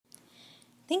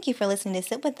Thank you for listening to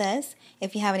Sit With Us.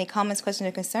 If you have any comments, questions,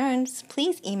 or concerns,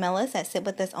 please email us at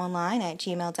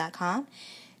sitwithusonline@gmail.com.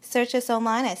 Search us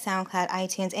online at SoundCloud,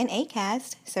 iTunes, and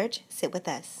Acast. Search Sit With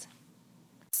Us.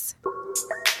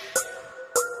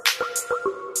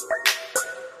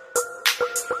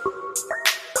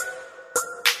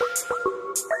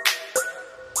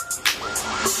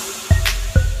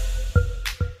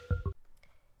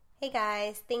 Hey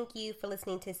guys, thank you for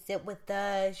listening to Sit With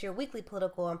Us, your weekly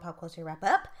political and pop culture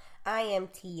wrap-up. I am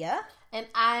Tia. And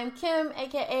I'm Kim,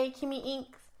 a.k.a. Kimmy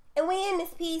Inks. And we in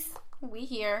this piece. We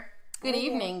here. Good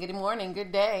evening, good morning,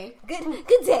 good day. Good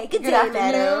day, good day,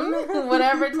 afternoon. madam.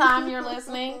 Whatever time you're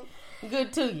listening,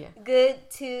 good to you. Good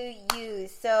to you.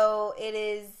 So, it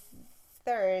is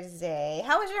Thursday.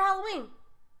 How was your Halloween?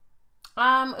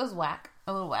 It was whack.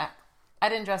 A little whack. I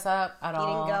didn't dress up at all.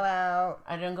 You didn't go out.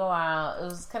 I didn't go out. It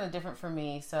was kind of different for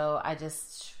me, so I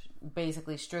just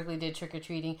basically strictly did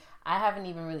trick-or-treating. I haven't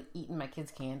even really eaten my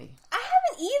kids' candy. I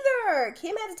haven't either.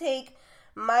 Kim had to take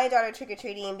my daughter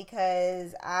trick-or-treating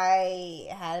because I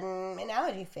had an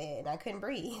allergy fit and I couldn't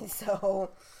breathe. So,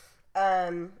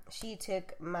 she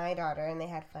took my daughter and they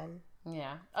had fun.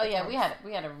 Yeah. Oh, yeah, we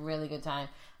had a really good time.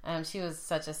 She was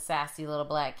such a sassy little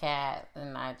black cat,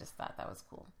 and I just thought that was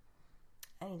cool.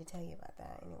 I need to tell you about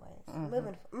that anyways.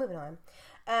 Moving on.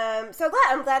 So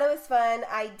I'm glad it was fun.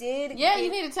 I did. Yeah,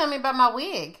 you need to tell me about my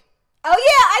wig. Oh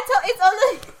yeah, it's on the.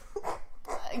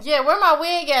 Yeah, where my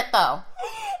wig at though?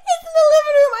 It's in the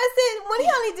living room. I said, when do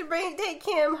y'all need to take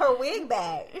Kim her wig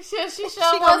back? She was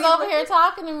over here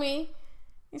talking to me.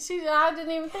 I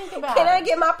didn't even think about Can it. I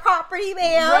get my property,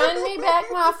 ma'am? Run me back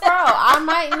my fro. I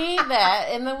might need that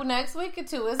in the next week or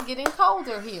two. It's getting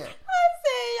colder here. I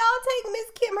said, y'all take Miss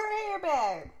Kim her hair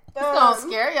back. It's gonna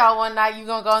scare y'all one night. You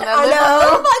gonna go in that I living know.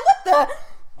 room? Like, what the?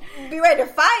 Be ready to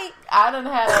fight. I done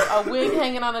had a wig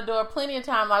hanging on the door plenty of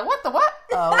time. Like, what the what?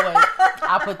 Oh, wait.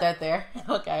 I'll put that there.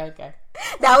 Okay.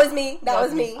 That was me. That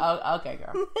was me. Oh, okay,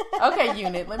 girl. Okay,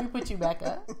 unit. Let me put you back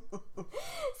up.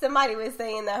 Somebody was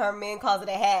saying that her man calls it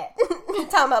a hat.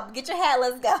 Talking about, get your hat,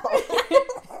 let's go.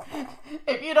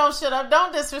 If you don't shut up,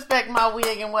 don't disrespect my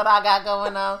wig and what I got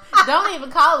going on. Don't even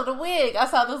call it a wig. I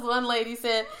saw this one lady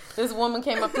said, this woman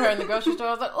came up to her in the grocery store.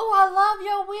 I was like, oh, I love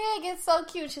your wig. It's so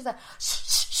cute. She's like,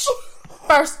 shh.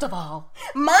 First of all,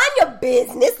 mind your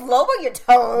business. Lower your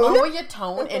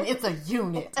tone. And it's a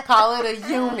unit. Call it a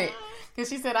unit. Because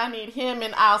she said, I need him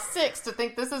in aisle 6 to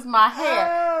think this is my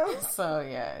hair. So,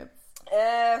 yeah.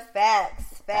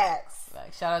 Facts.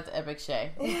 Like, shout out to Epic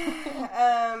Shay.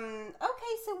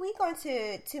 Okay, so we're going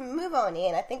to move on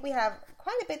in. I think we have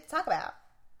quite a bit to talk about.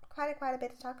 Quite a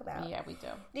bit to talk about. Yeah, we do.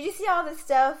 Did you see all this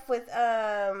stuff with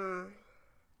the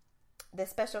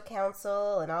special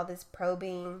counsel and all this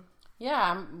probing?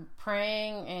 Yeah, I'm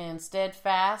praying and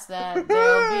steadfast that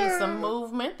there'll be some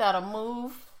movement that'll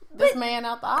move this man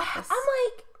out the office. I'm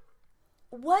like,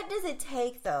 what does it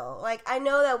take though? Like, I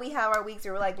know that we have our weeks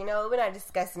where we're like, we're not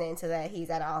discussing it until that he's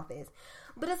out of office.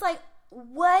 But it's like,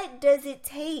 what does it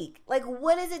take? Like,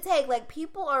 what does it take? Like,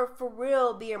 people are for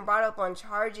real being brought up on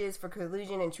charges for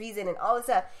collusion and treason and all this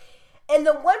stuff. And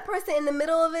the one person in the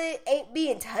middle of it ain't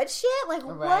being touched yet? Like,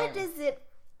 right. What does it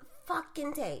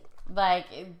fucking take? Like,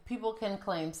 people can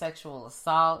claim sexual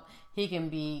assault. He can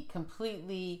be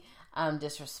completely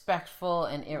disrespectful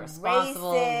and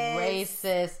irresponsible,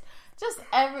 racist. Just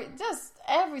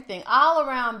everything, all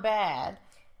around bad.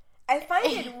 I find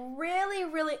it really,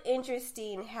 really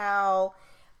interesting how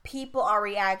people are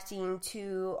reacting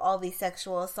to all these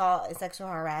sexual assault and sexual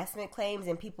harassment claims,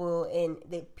 and people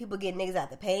get niggas out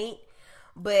the paint,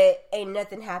 but ain't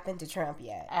nothing happened to Trump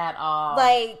yet at all.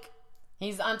 Like,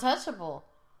 he's untouchable.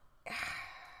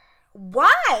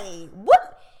 Why?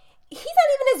 What? He's not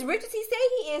even as rich as he say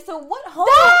he is. So what hold?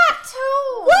 That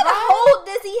too. What hold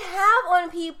does he have on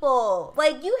people?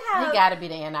 Like, you have. He got to be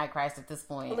the Antichrist at this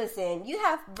point. Listen, you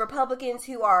have Republicans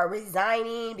who are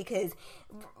resigning because,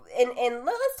 and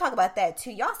let's talk about that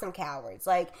too. Y'all some cowards.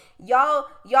 Like, y'all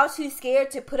too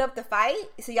scared to put up the fight,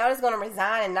 so y'all just gonna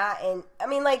resign and not. And I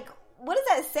mean, like, what does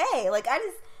that say? Like,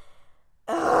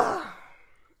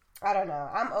 I don't know.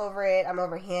 I'm over it. I'm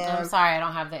over him. I'm sorry. I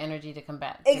don't have the energy to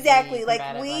combat. Exactly. Like,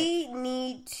 we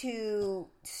need to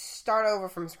start over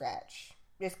from scratch.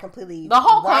 Just completely. The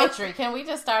whole country. Can we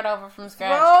just start over from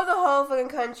scratch? Throw the whole fucking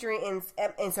country in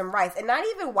some rice. And not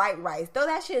even white rice. Throw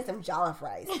that shit in some jollof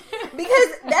rice.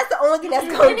 Because that's the only thing that's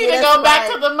going to get us. We need to go back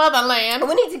to the motherland.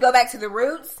 We need to go back to the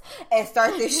roots and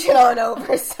start this shit on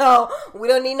over. So, we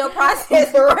don't need no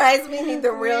processed rice. We need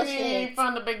the real shit.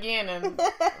 From the beginning.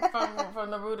 from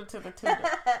the rooter to the tutor.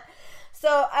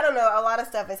 So, I don't know. A lot of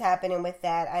stuff is happening with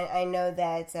that. I know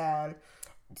that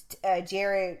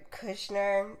Jared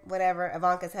Kushner, whatever,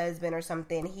 Ivanka's husband or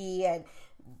something, he had,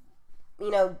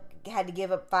 had to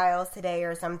give up files today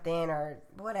or something or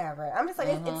whatever. I'm just like,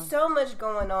 it's so much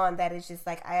going on that it's just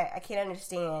like, I can't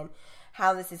understand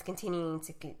how this is continuing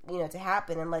to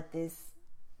happen and let this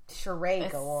charade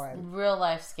go on. Real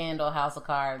life scandal House of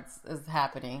Cards is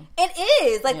happening. It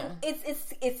is. Like,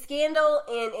 it's scandal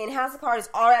and House of Cards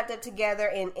all wrapped up together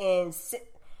and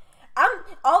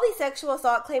all these sexual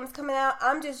assault claims coming out.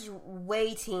 I'm just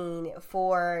waiting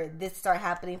for this to start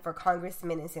happening for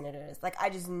congressmen and senators. Like, I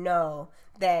just know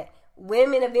that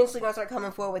women eventually gonna start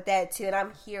coming forward with that too, and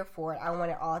I'm here for it. I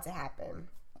want it all to happen.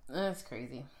 That's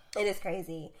crazy. It is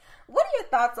crazy. What are your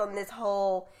thoughts on this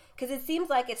whole? Because it seems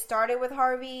like it started with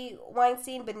Harvey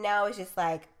Weinstein, but now it's just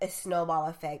like a snowball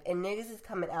effect, and niggas is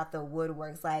coming out the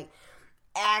woodworks, like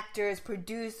actors,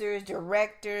 producers,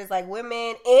 directors, like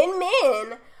women and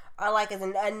men are like,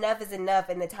 enough is enough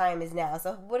and the time is now.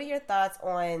 So what are your thoughts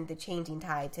on the changing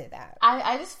tide to that?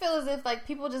 I just feel as if like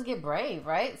people just get brave,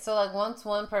 right? So like once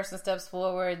one person steps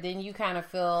forward, then you kind of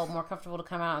feel more comfortable to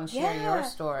come out and share your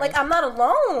story. Like, I'm not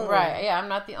alone. Right, yeah, I'm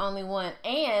not the only one.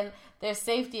 And there's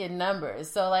safety in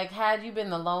numbers. So like had you been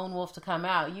the lone wolf to come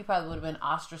out, you probably would have been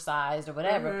ostracized or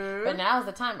whatever. Mm-hmm. But now's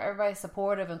the time. Everybody's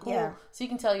supportive and cool. So you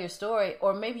can tell your story.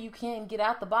 Or maybe you can get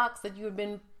out the box that you have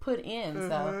been put in. Mm-hmm.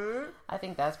 So I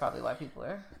think that's probably why people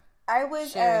are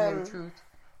sharing the truth.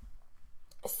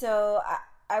 So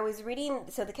I was reading,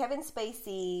 so the Kevin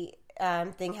Spacey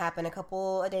thing happened a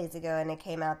couple of days ago, and it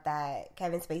came out that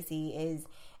Kevin Spacey is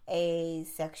a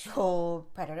sexual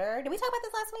predator. Did we talk about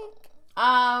this last week?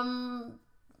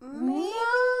 Maybe.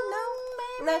 No,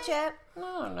 not yet.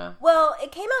 No. Well,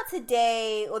 it came out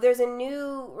today. Well, there's a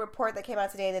new report that came out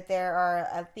today that there are,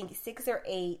 I think, 6 or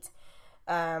 8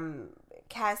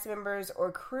 cast members or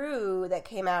crew that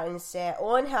came out and said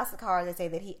on House of Cards that say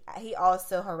that he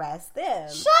also harassed them.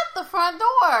 Shut the front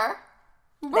door.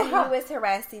 That he was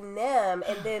harassing them,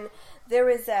 and then there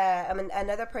was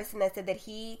another person that said that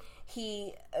he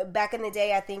back in the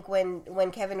day, I think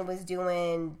when Kevin was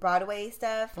doing Broadway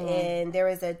stuff, and there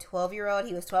was a 12-year-old,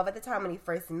 he was 12 at the time when he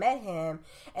first met him,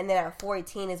 and then at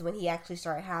 14 is when he actually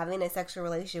started having a sexual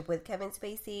relationship with Kevin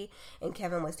Spacey, and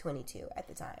Kevin was 22 at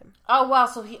the time. Oh wow,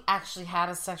 so he actually had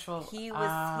a sexual... He said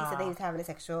that he was having a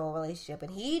sexual relationship, and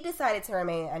he decided to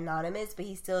remain anonymous, but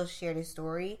he still shared his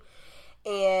story.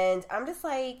 And I'm just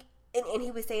like, and he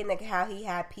was saying like how he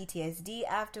had PTSD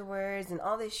afterwards and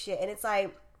all this shit. And it's like,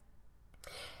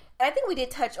 and I think we did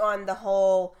touch on the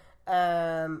whole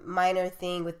minor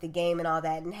thing with the game and all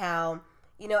that, and how,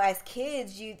 as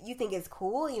kids, you think it's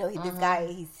cool. This guy,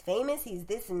 he's famous, he's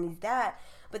this and he's that.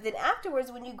 But then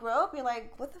afterwards, when you grow up, you're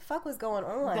like, what the fuck was going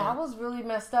on? That was really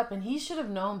messed up, and he should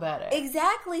have known better.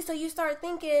 Exactly. So you start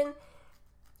thinking...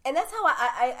 And that's how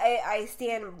I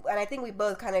stand, and I think we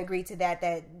both kind of agree to that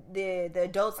the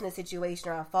adults in the situation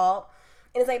are at fault.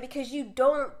 And it's like, because you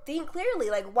don't think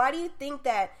clearly. Like, why do you think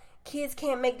that kids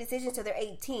can't make decisions till they're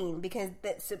 18? Because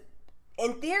that's,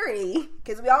 in theory,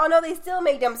 because we all know they still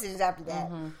make dumb decisions after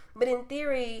that. Mm-hmm. But in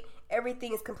theory,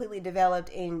 everything is completely developed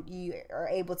and you are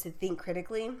able to think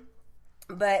critically.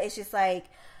 But it's just like...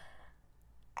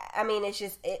 I mean, it's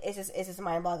just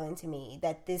mind-boggling to me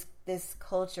that this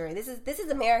culture, this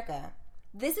is America.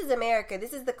 This is America.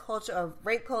 This is the culture of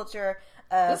rape culture.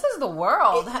 This is the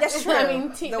world. That's true. I mean,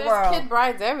 there's kid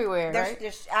brides everywhere, right?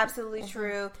 There's absolutely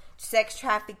true. Sex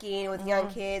trafficking with young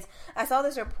kids. I saw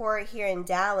this report here in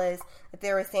Dallas that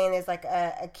they were saying there's like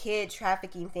a kid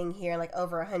trafficking thing here. Like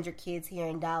over 100 kids here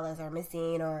in Dallas are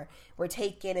missing or were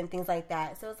taken and things like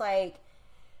that. So it's like...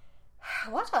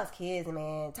 Watch y'all's kids,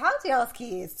 man. Talk to y'all's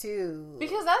kids, too.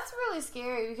 Because that's really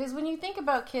scary. Because when you think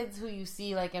about kids who you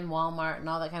see, like, in Walmart and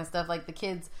all that kind of stuff, like the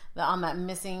kids on that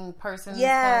missing person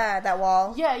stuff. That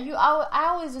wall. Yeah, I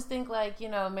always just think, like,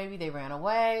 maybe they ran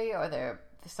away or they're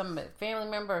some family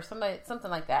member or something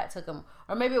like that took them.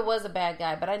 Or maybe it was a bad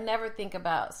guy. But I never think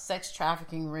about sex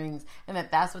trafficking rings and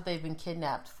that's what they've been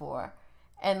kidnapped for.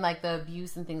 And, like, the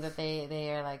abuse and things that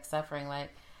they are, like, suffering. Like,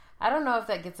 I don't know if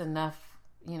that gets enough...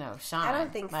 shine. I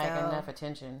don't think enough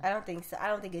attention. I don't think so. I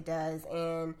don't think it does.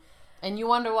 And you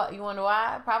wonder what? You wonder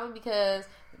why? Probably because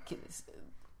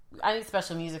I need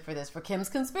special music for this, for Kim's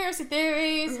conspiracy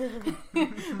theories.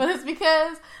 But it's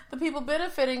because the people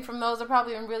benefiting from those are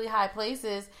probably in really high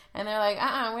places, and they're like,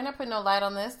 we're not putting no light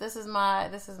on this. This is my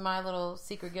little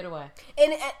secret getaway.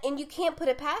 And you can't put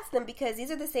it past them because these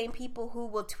are the same people who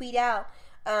will tweet out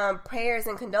prayers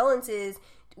and condolences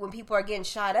when people are getting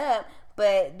shot up.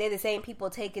 But they're the same people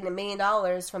taking $1 million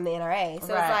from the NRA.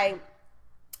 So It's like,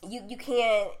 you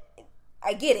can't...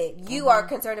 I get it. You are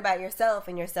concerned about yourself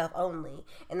and yourself only.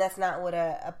 And that's not what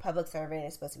a public servant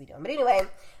is supposed to be doing. But anyway,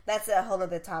 that's a whole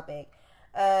other topic.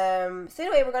 So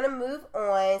anyway, we're going to move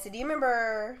on. So do you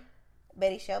remember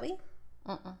Betty Shelby?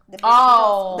 The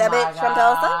bitch from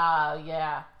Tulsa?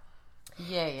 Yeah.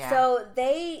 Yeah.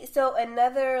 So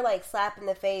another like slap in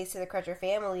the face to the Crutcher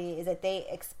family is that they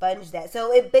expunged that.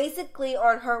 So it basically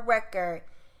on her record,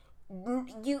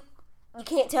 you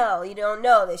can't tell, you don't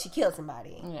know that she killed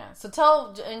somebody. Yeah. So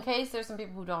tell, in case there's some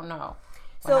people who don't know.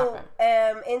 So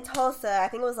in Tulsa, I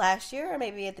think it was last year or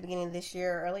maybe at the beginning of this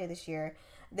year, or earlier this year,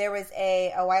 there was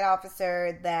a white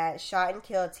officer that shot and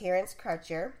killed Terrence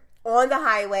Crutcher on the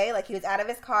highway. Like he was out of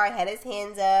his car, had his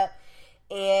hands up,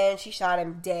 and she shot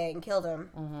him dead and killed him.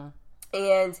 Mm-hmm.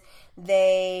 And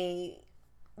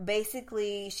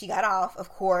she got off, of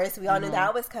course. We all knew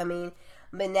that was coming.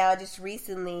 But now, just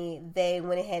recently, they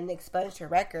went ahead and expunged her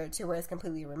record to where it's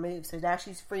completely removed. So now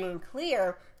she's free and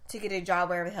clear to get a job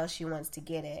wherever the hell she wants to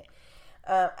get it.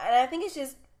 And I think it's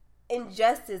just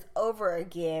injustice over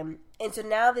again. And so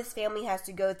now this family has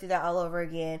to go through that all over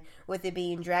again with it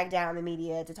being dragged out in the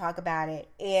media to talk about it.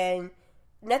 And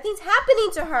nothing's happening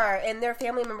to her, and their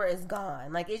family member is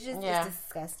gone. Like, it's just it's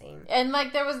disgusting. And,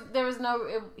 like, there was no...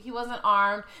 he wasn't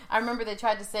armed. I remember they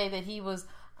tried to say that he was...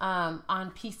 on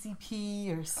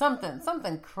PCP or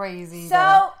something crazy. So,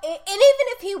 and even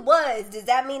if he was, does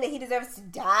that mean that he deserves to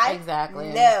die?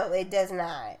 Exactly. No, it does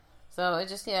not. So it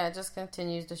just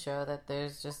continues to show that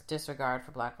there's just disregard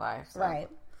for Black lives. So. Right.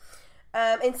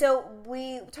 And so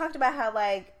we talked about how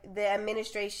like the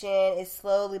administration is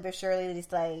slowly but surely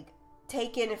just like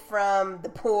taking from the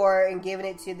poor and giving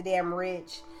it to the damn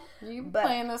rich. You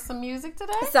playing us some music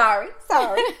today? Sorry,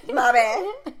 my bad.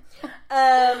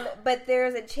 But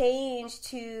there's a change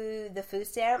to the food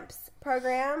stamps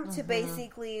program to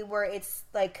basically where it's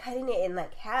like cutting it in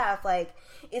like half. Like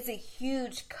it's a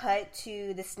huge cut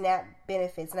to the SNAP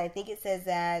benefits, and I think it says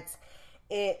that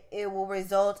it will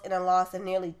result in a loss of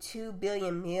nearly 2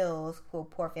 billion meals for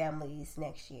poor families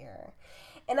next year.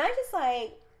 And I just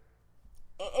like,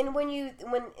 and when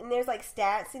there's like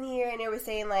stats in here, and they were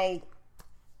saying like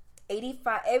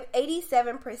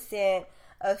 87%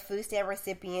 of food stamp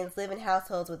recipients live in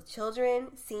households with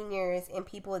children, seniors, and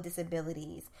people with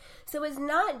disabilities. So it's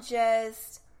not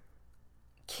just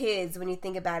kids when you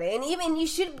think about it. And even you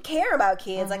should care about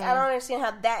kids. Like, I don't understand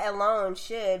how that alone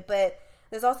should. But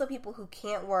there's also people who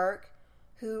can't work,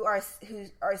 who are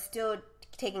still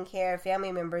taking care of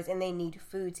family members, and they need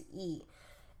food to eat.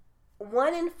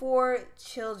 1 in 4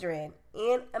 children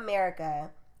in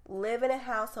America live in a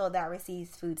household that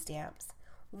receives food stamps.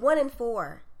 1 in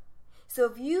 4. So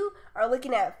if you are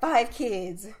looking at 5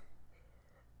 kids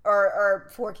or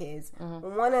 4 kids,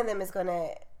 one of them is going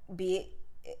to be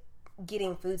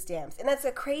getting food stamps. And that's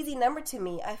a crazy number to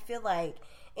me, I feel like.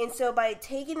 And so by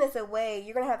taking this away,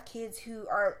 you're going to have kids who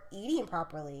aren't eating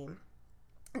properly.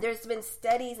 There's been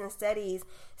studies and studies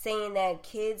saying that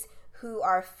kids who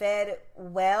are fed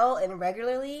well and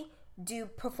regularly do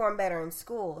perform better in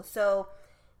school. So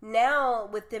now,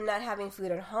 with them not having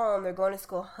food at home, they're going to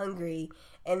school hungry,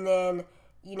 and then,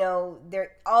 you know,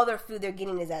 all their food they're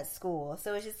getting is at school.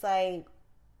 So it's just like,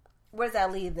 where does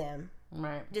that leave them?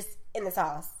 Right. Just in the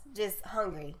sauce, just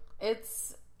hungry.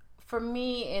 For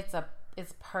me,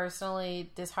 it's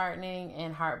personally disheartening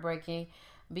and heartbreaking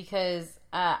because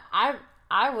I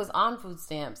was on food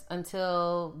stamps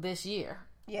until this year.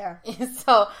 Yeah.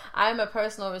 So I'm a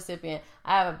personal recipient.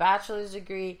 I have a bachelor's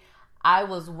degree. I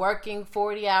was working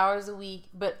 40 hours a week,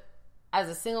 but as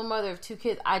a single mother of 2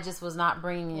 kids, I just was not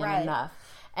bringing in enough.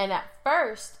 And at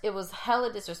first, it was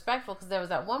hella disrespectful because there was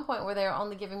at one point where they were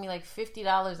only giving me like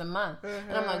 $50 a month.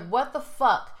 And I'm like, what the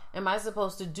fuck am I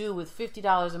supposed to do with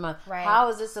 $50 a month? Right. How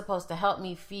is this supposed to help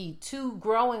me feed 2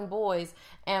 growing boys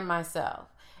and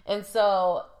myself? And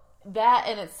so that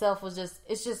in itself was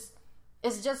it's just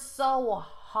so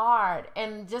hard,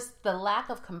 and just the lack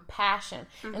of compassion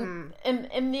and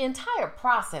the entire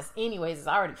process anyways is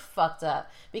already fucked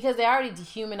up because they already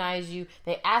dehumanize you.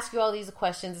 They ask you all these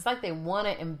questions. It's like they want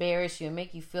to embarrass you and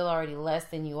make you feel already less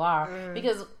than you are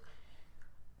because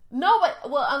nobody,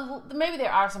 maybe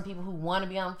there are some people who want to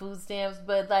be on food stamps,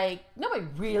 but like nobody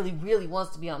really, really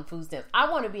wants to be on food stamps. I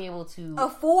want to be able to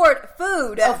afford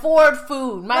food,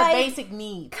 my basic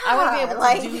needs. God, I want to be able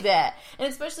to do that, and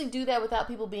especially do that without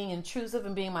people being intrusive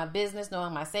and being my business,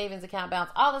 knowing my savings account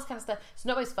balance, all this kind of stuff. It's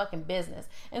nobody's fucking business,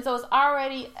 and so it's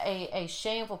already a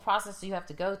shameful process you have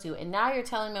to go to. And now you're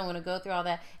telling me I'm going to go through all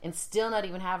that and still not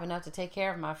even have enough to take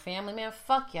care of my family. Man,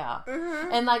 fuck y'all.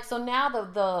 And like, so now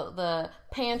the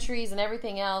pantry pantries and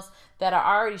everything else that are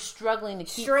already struggling to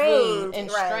keep Strained, food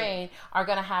and right. strained are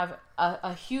going to have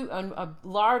a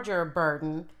larger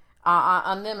burden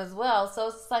on them as well. So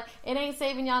it's like, it ain't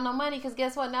saving y'all no money, because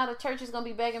guess what? Now the church is going to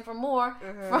be begging for more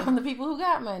from the people who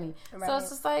got money. Right. So it's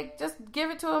just like, just give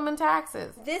it to them in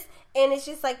taxes. And it's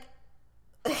just like,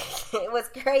 what's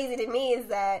crazy to me is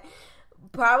that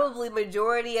probably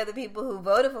majority of the people who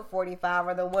voted for 45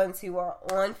 are the ones who are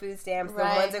on food stamps.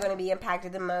 Right. The ones that are going to be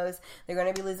impacted the most. They're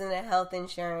going to be losing their health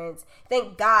insurance.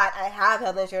 Thank God I have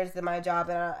health insurance in my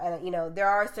job, and you know, there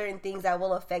are certain things that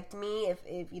will affect me if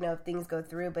you know, if things go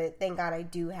through. But thank God I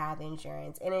do have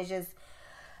insurance, and it's just,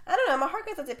 I don't know. My heart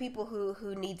goes out to people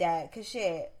who need that, cause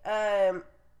shit.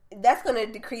 That's going to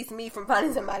decrease me from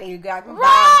finding somebody who got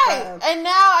right. And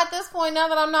now at this point, now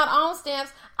that I'm not on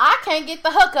stamps, I can't get the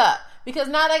hookup, because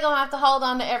now they're going to have to hold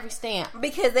on to every stamp.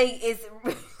 Because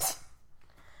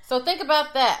So think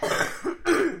about that.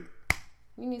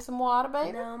 You need some water,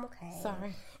 baby? No, I'm okay.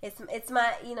 Sorry. It's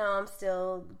my, you know, I'm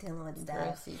still dealing with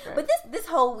stuff. Gracie. But this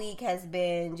whole week has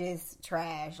been just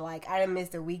trash. Like, I done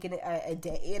missed a week and a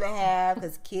day and a half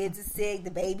because kids are sick,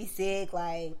 the baby's sick.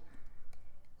 Like,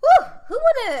 whew,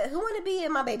 who wanna be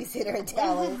in my babysitter in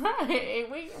Dallas? Right.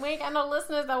 We ain't got no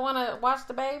listeners that want to watch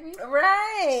the baby.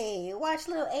 Right. Watch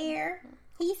little Air.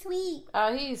 He's sweet.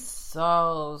 Oh, he's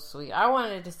so sweet. I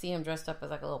wanted to see him dressed up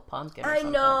as like a little pumpkin or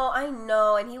something. I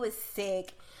know. And he was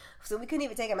sick, so we couldn't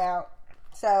even take him out.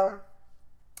 So,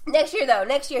 next year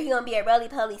he gonna be a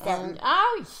roly-poly something.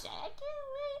 Oh,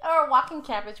 or a walking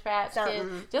Cabbage Patch Kid.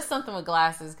 Something. Just something with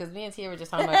glasses, because me and Tia were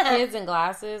just talking about kids and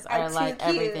glasses are like too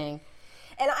cute. everything.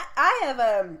 And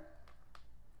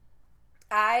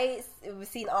I've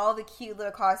seen all the cute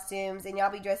little costumes, and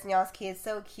y'all be dressing y'all's kids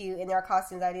so cute, and their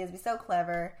costumes ideas be so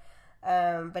clever.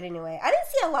 But anyway, I didn't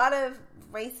see a lot of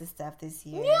racist stuff this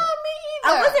year. Yeah, me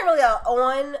either. I wasn't really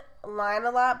online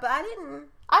a lot, but I didn't.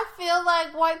 I feel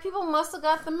like white people must have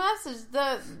got the message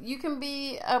that you can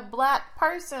be a black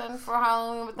person for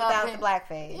Halloween without the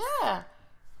blackface. Yeah.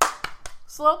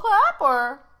 Slow clap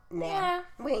or nah, yeah.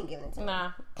 We ain't giving it to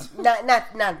Nah.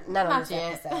 not on this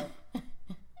yet.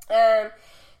 episode.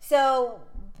 So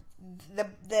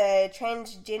the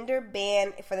transgender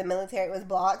ban for the military was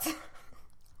blocked.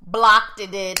 Blocked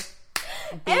it did.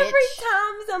 Bitch. Every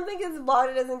time something is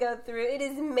blocked, it doesn't go through. It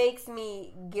just makes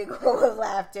me giggle with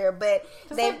laughter. But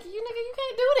it's like, you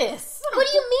can't do this. What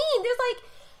do you mean? There's like,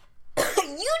 you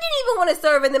didn't even want to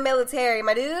serve in the military,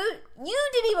 my dude. You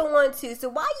didn't even want to. So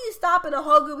why you stopping a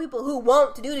whole group of people who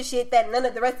want to do the shit that none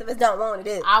of the rest of us don't want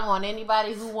to do? I want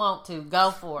anybody who want to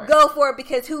go for it. Go for it,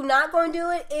 because who not going to do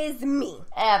it is me.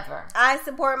 Ever. I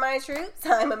support my troops.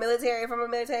 I'm from a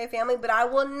military family, but I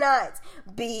will not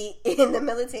be in the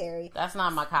military. That's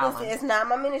not my calling. Listen, it's not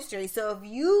my ministry. So if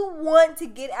you want to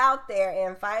get out there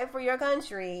and fight for your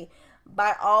country,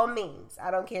 by all means,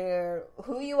 I don't care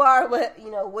who you are, what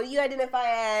do you identify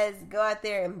as, go out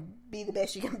there and be the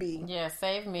best you can be. Yeah,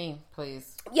 save me,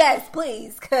 please. Yes,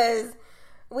 please, because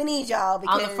we need y'all.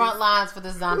 Because on the front lines for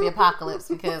this zombie apocalypse,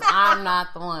 because I'm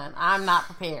not the one. I'm not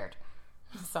prepared.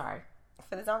 Sorry.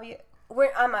 For the zombie,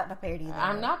 I'm not prepared either.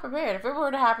 I'm not prepared. If it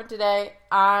were to happen today,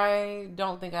 I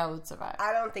don't think I would survive.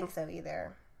 I don't think so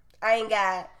either. I ain't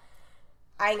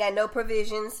got no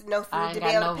provisions, no food to be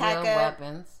able to pack up.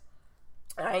 Weapons.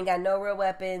 I ain't got no real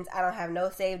weapons. I don't have no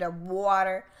saved up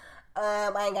water.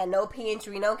 I ain't got no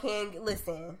pantry, no can.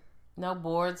 Listen. No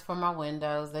boards for my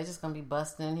windows. They just gonna be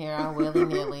busting in here all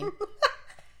willy-nilly.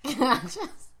 I'm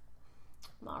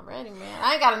not ready, man.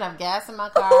 I ain't got enough gas in my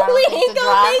car. I don't think to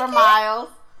drive for miles.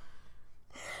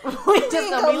 We just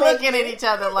gonna be looking at each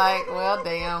other like, well,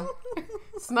 damn.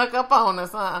 Snuck up on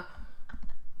us, huh?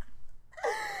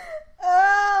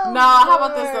 Oh, no, how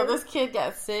about this though? This kid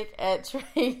got sick at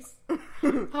Trey's.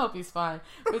 I hope he's fine.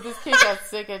 But this kid got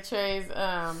sick at Trey's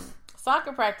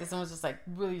soccer practice and was just like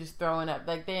really just throwing up.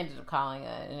 Like they ended up calling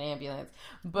an ambulance.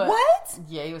 But what?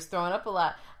 Yeah, he was throwing up a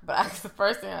lot. But the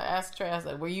first thing I asked Trey, I was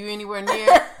like, "Were you anywhere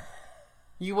near?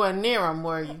 You wasn't near him,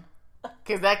 were you?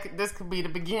 Because this could be the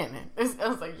beginning." I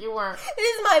was like, "You weren't."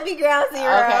 This might be ground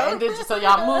zero. Okay, and so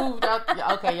y'all moved out.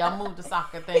 Okay, y'all moved the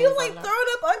soccer thing. He was like throwing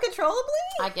up uncontrollably.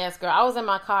 I guess, girl. I was in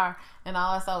my car and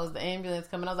all I saw was the ambulance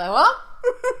coming. I was like, "Well."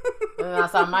 And then I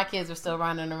saw my kids were still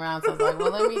running around, so I was like,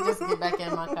 well, let me just get back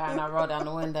in my car, and I rolled down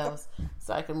the windows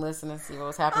so I can listen and see what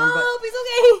was happening.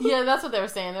 Oh, he's okay. Yeah, that's what they were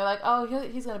saying. They're like, oh,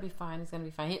 he's going to be fine. He's going to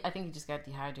be fine. I think he just got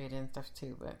dehydrated and stuff,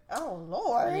 too. But oh,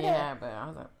 Lord. Yeah, but I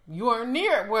was like, you weren't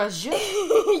near it, was you?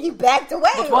 You backed away.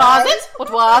 What was it?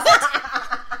 What was it?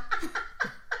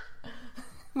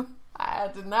 I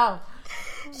had to know.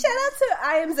 Shout out to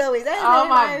I Am Zoe. That is Oh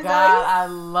my Zoe. God, I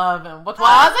love him. What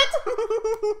was it?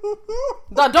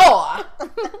 The door.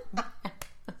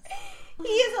 He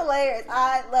is hilarious.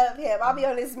 I love him. I'll be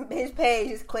on his page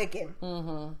just clicking.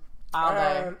 Mm-hmm.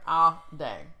 All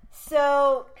day.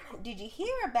 So, did you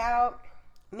hear about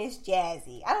Miss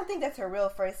Jazzy? I don't think that's her real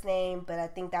first name, but I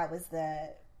think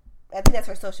that's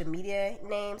her social media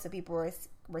name. So people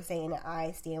were saying that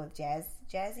I stand with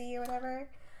Jazzy or whatever.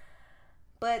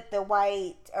 But the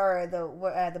white or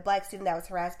the black student that was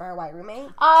harassed by her white roommate.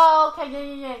 Oh,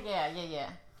 okay, yeah.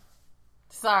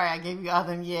 Sorry, I gave you all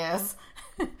them yes.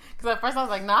 Because at first I was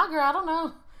like, nah, girl, I don't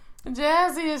know.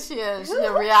 Jazzy, is she a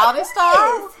reality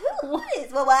star? Who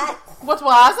is? Well, what? What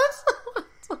was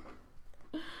it?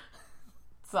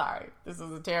 Sorry, this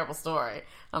is a terrible story.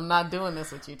 I'm not doing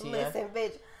this with you, Tia. Listen,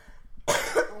 bitch.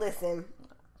 Listen.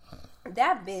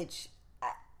 That bitch.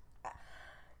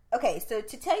 Okay, so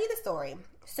to tell you the story.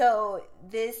 So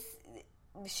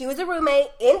she was a roommate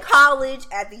in college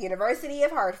at the University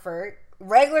of Hartford.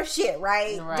 Regular shit,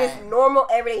 right? Just normal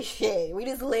everyday shit. We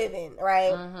just living,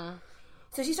 right? Mm-hmm.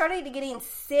 So she started getting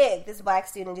sick, this black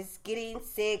student, just getting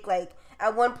sick. Like,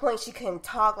 at one point she couldn't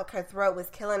talk, like her throat was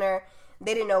killing her.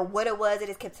 They didn't know what it was. They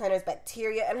just kept telling her there's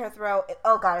bacteria in her throat.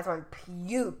 Oh, God, it's on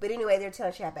puke. But anyway, they were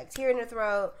telling her she had bacteria in her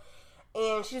throat.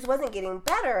 And she just wasn't getting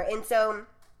better. And so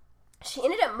she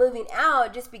ended up moving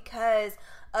out just because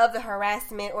of the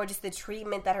harassment or just the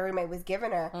treatment that her roommate was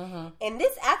giving her. Mm-hmm. And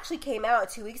this actually came out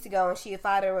 2 weeks ago, and she had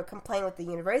filed a complaint with the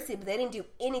university, but they didn't do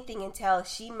anything until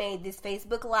she made this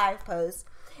Facebook Live post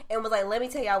and was like, let me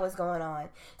tell y'all what's going on.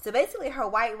 So basically, her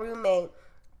white roommate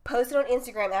posted on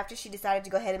Instagram after she decided to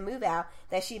go ahead and move out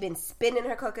that she'd been spinning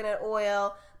her coconut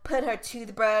oil, putting her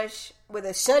toothbrush with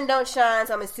a shun don't shine,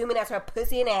 so I'm assuming that's her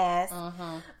pussy and ass,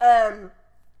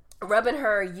 rubbing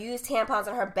her used tampons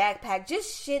on her backpack,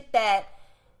 just shit that's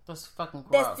fucking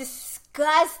gross. That's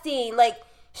disgusting. Like,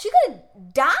 she could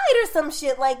have died or some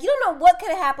shit. Like, you don't know what could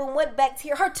have happened, what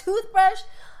bacteria. Her toothbrush.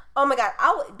 Oh my God.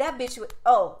 That bitch would.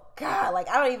 Oh God. Like,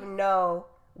 I don't even know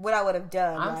what I would have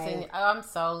done. I'm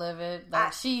so livid.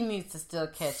 Like, she needs to still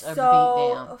catch a beat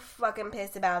down. So fucking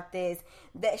pissed about this.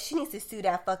 That she needs to sue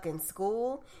that fucking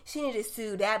school. She needs to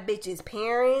sue that bitch's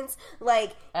parents.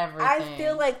 Like, everything. I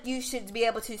feel like you should be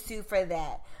able to sue for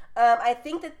that. I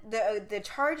think that the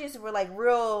charges were like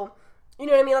real, you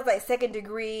know what I mean? Like second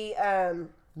degree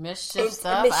mischief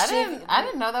stuff. I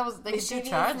didn't know that was they could do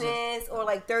charges or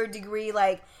like third degree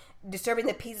like disturbing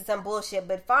the peace of some bullshit.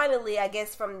 But finally, I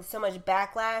guess from so much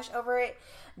backlash over it,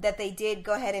 that they did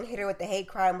go ahead and hit her with the hate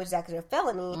crime, which is actually a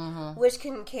felony, which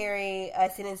can carry a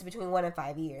sentence between 1 and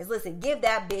 5 years. Listen, give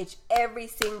that bitch every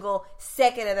single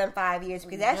second of them 5 years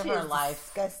because that shit is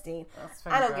disgusting.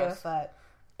 I don't give a fuck.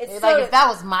 It's like if that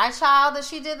was my child that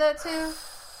she did that to,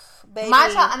 baby. My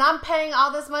child, and I'm paying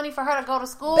all this money for her to go to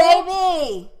school,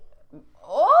 baby.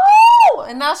 Oh,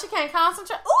 and now she can't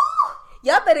concentrate. Ooh,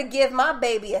 y'all better give my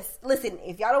baby a listen.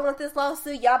 If y'all don't want this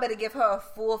lawsuit, y'all better give her a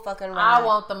full fucking ride. I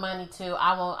want the money too.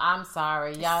 I'm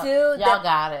sorry, y'all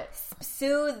got it.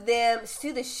 Sue them.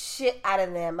 Sue the shit out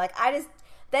of them. Like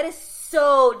that is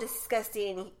so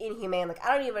disgusting and inhumane. Like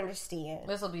I don't even understand.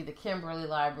 This will be the Kimberly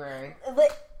Library.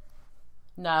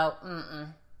 No,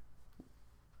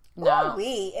 No.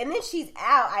 Ooh-wee. And then she's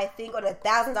out, I think, on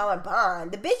 $1,000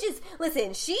 bond. The bitch is,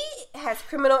 listen, she has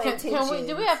criminal intentions.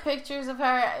 Do we have pictures of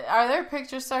her? Are there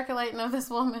pictures circulating of this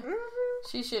woman? Mm-hmm.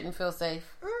 She shouldn't feel safe.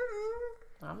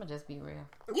 Mm-hmm. I'm going to just be real.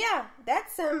 Yeah,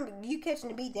 that's some you catching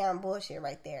the beat down bullshit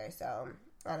right there. So,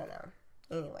 I don't know.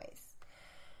 Anyways,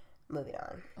 moving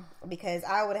on. Because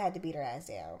I would have had to beat her ass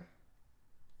down.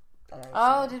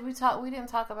 Oh, did we talk? We didn't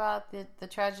talk about the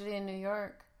tragedy in New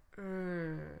York.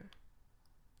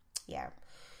 Yeah.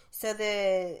 So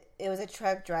it was a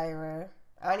truck driver.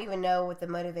 I don't even know what the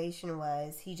motivation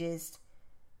was. He just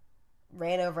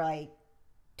ran over like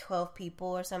 12 people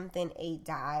or something. 8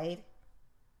 died.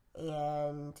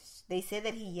 And they said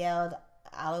that he yelled,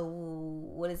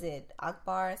 what is it,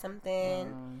 Akbar or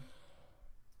something?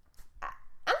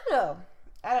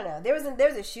 I don't know. There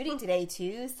was a shooting today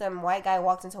too. Some white guy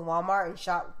walked into Walmart and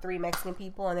shot 3 Mexican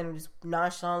people and then just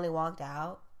nonchalantly walked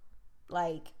out.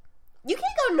 Like, you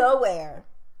can't go nowhere.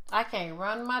 I can't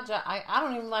run my job. I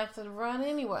don't even like to run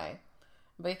anyway.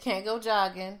 But can't go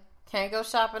jogging. Can't go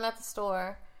shopping at the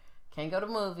store. Can't go to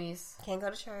movies. Can't go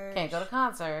to church. Can't go to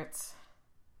concerts.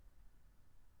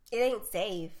 It ain't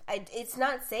safe. It's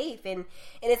not safe. And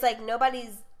it's like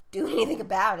nobody's doing anything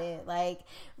about it. Like,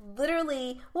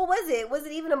 literally, what was it? Was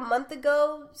it even a month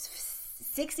ago?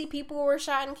 60 people were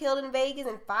shot and killed in Vegas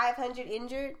and 500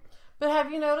 injured? But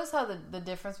have you noticed how the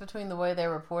difference between the way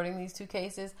they're reporting these two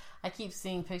cases? I keep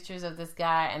seeing pictures of this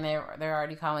guy, and they're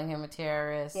already calling him a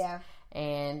terrorist. Yeah.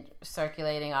 And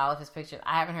circulating all of his pictures.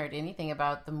 I haven't heard anything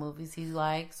about the movies he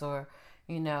likes, or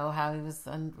how he was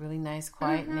a really nice,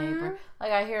 quiet neighbor.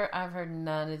 Like I've heard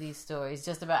none of these stories.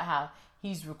 Just about how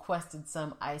he's requested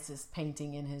some ISIS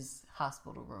painting in his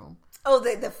hospital room. Oh,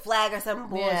 the flag or some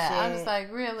bullshit. Yeah, I'm just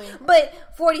like, really? But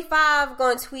 45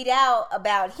 gonna tweet out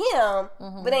about him,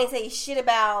 but ain't say shit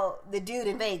about the dude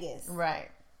in Vegas. Right.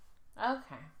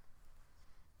 Okay.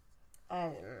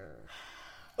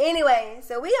 Anyway,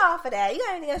 so we off of that. You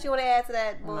got anything else you want to add to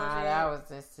that bullshit? Nah, that was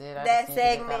just it. That just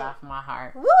segment. Get that off my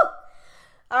heart. Woo!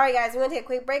 All right, guys, we're going to take a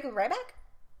quick break. We'll be right back.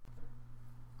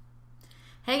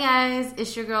 Hey guys,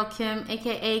 it's your girl Kim,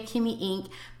 aka Kimmy Inc.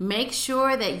 Make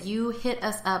sure that you hit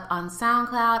us up on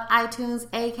SoundCloud, iTunes,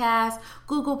 Acast,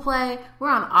 Google Play. We're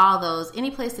on all those.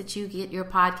 Any place that you get your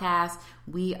podcast,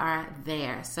 we are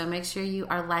there. So make sure you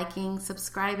are liking,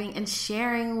 subscribing, and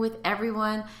sharing with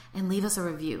everyone, and leave us a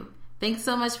review. Thanks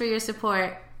so much for your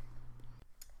support.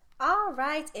 All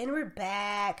right, and we're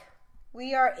back.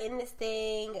 We are in this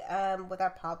thing with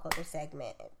our pop culture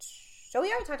segment. So we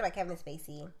already talked about Kevin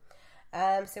Spacey.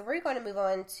 So we're going to move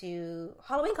on to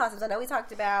Halloween costumes. I know we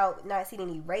talked about not seeing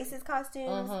any racist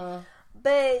costumes,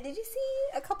 but did you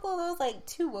see a couple of those like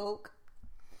too woke,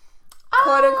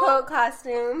 quote unquote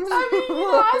costumes? I mean,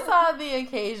 I saw the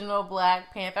occasional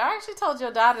Black Panther. I actually told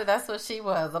your daughter that's what she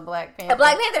was, a Black Panther. A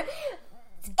Black Panther.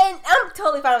 And I'm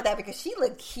totally fine with that because she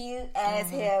looked cute as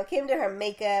hell. Kim did her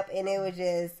makeup and it was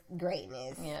just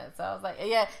greatness. Yeah, so I was like,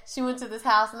 yeah, she went to this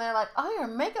house and they're like, oh, your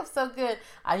makeup's so good.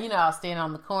 I was standing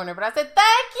on the corner, but I said,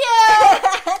 thank you.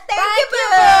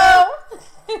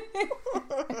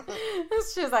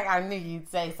 She was like, I knew you'd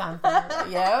say something.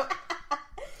 Yep.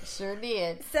 Sure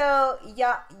did. So,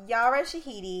 Yara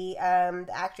Shahidi,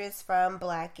 the actress from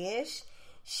Blackish,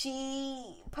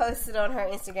 she posted on her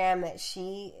Instagram that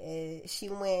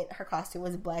her costume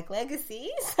was Black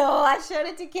Legacy. So I showed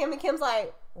it to Kim, and Kim's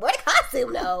like, "What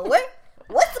costume though?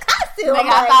 What's the costume?" Nigga,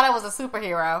 I thought it was a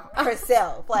superhero.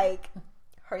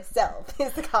 herself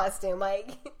is the costume.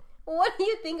 Like, what do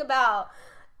you think about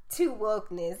too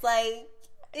wokeness? Like,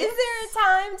 is there a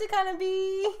time to kind of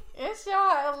be? It's your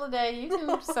holiday. You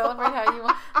can celebrate how you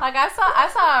want. Like I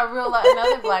saw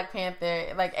another Black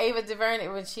Panther, like Ava DuVernay,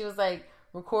 when she was like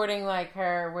recording like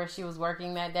her where she was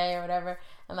working that day or whatever,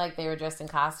 and like they were dressed in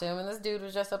costume, and this dude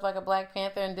was dressed up like a Black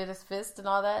Panther and did his fist and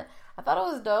all that. I thought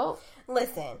it was dope.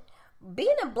 Listen,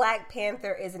 being a Black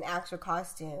Panther is an actual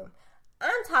costume.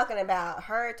 I'm talking about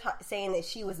her saying that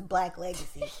she was Black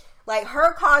Legacy. Like,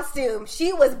 her costume,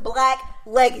 she was Black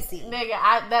Legacy.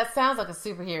 Nigga, that sounds like a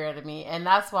superhero to me, and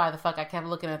that's why the fuck I kept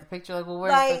looking at the picture like, well,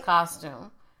 where's the costume?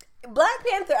 Black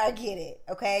Panther, I get it,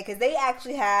 okay? Because they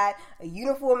actually had a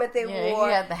uniform that they wore.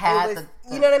 He had the hat,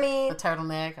 you know what I mean? The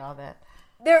turtleneck, all that.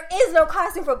 There is no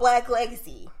costume for Black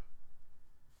Legacy.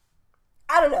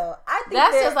 I don't know. I think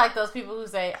that's just like those people who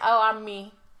say, "Oh, I'm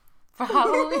me for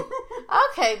Halloween."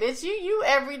 Okay, bitch, you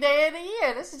every day of the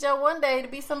year. This is your one day to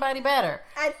be somebody better.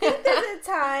 I think there's a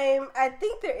time. I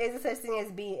think there is a such thing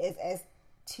as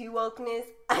too wokeness.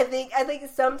 I think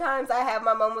sometimes I have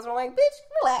my moments where I'm like, bitch,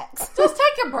 relax. Just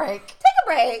take a break. Take a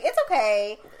break. It's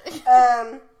okay.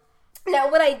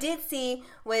 Now, what I did see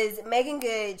was Megan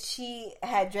Good. She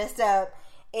had dressed up,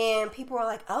 and people were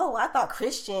like, "Oh, I thought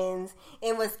Christians,"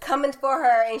 and was coming for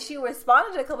her, and she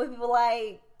responded to a couple of people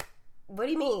like, "What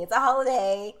do you mean? It's a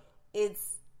holiday.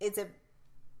 It's a."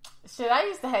 Shit, I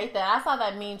used to hate that. I saw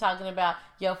that meme talking about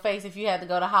your face if you had to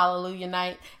go to Hallelujah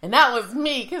night. And that was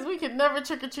me, because we could never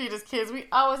trick-or-treat as kids. We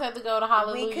always had to go to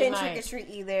Hallelujah night. We couldn't trick-or-treat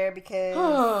either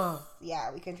because,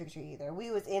 we couldn't trick-or-treat either. We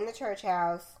was in the church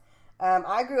house.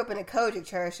 I grew up in a Kojic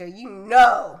church, so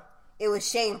it was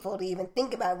shameful to even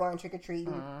think about going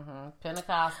trick-or-treating. Mm-hmm.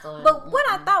 Pentecostal. But what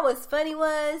I thought was funny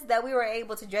was that we were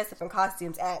able to dress up in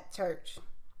costumes at church.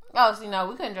 Oh, so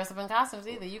we couldn't dress up in costumes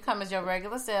either. You come as your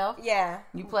regular self. Yeah.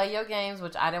 You play your games,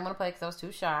 which I didn't want to play because I was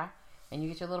too shy. And you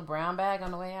get your little brown bag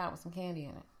on the way out with some candy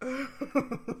in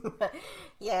it.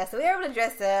 Yeah, so we were able to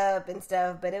dress up and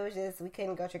stuff, but it was just, we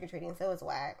couldn't go trick-or-treating, so it was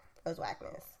whack. It was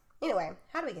whackness. Anyway,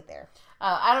 how do we get there?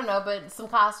 I don't know, but some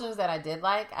costumes that I did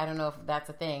like, I don't know if that's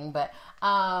a thing, but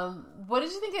what did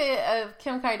you think of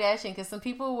Kim Kardashian? Because some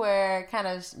people were kind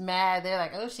of mad. They're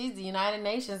like, oh, she's the United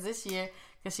Nations this year.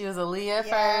 Because she was Aaliyah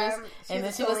first, and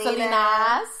then she was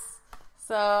Selena.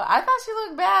 So I thought she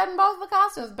looked bad in both the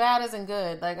costumes. Bad isn't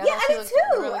good. Like I did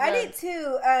too. Really I did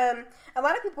too. A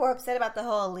lot of people were upset about the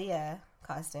whole Aaliyah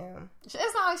costume. It's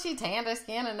not like she tanned her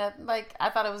skin, and that. Like I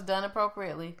thought it was done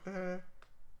appropriately. Mm-hmm.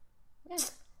 Yeah.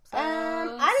 So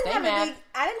I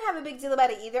didn't have a big deal about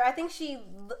it either. I think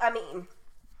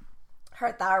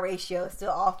her thigh ratio is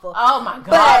still awful. Oh my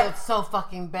god, it's so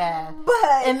fucking bad.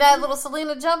 But in that little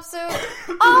Selena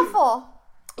jumpsuit, awful.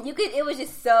 It was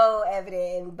just so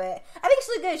evident. But I think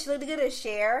she looked good. She looked good as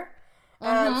Cher.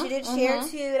 She did Cher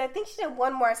too, and I think she did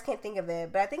one more. I just can't think of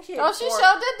it, but I think she did. Oh, she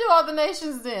sure did do all the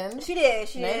nations then. She did.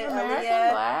 She Native did.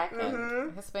 American, Black,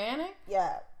 and Hispanic.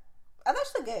 Yeah, I thought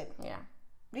she looked good. Yeah.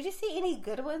 Did you see any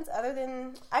good ones other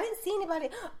than I didn't see anybody?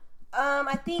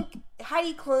 I think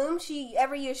Heidi Klum.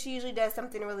 Every year she usually does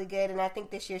something really good, and I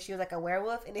think this year she was like a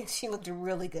werewolf, and then she looked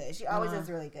really good. She always does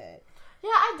really good. Yeah,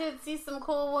 I did see some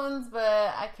cool ones, but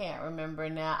I can't remember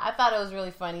now. I thought it was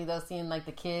really funny though, seeing like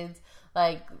the kids,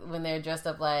 like when they're dressed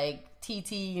up like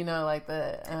TT, you know, like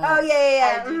the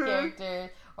IG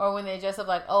character, or when they dress up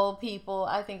like old people.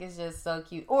 I think it's just so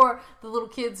cute. Or the little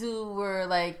kids who were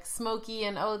like Smokey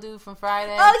and Odu from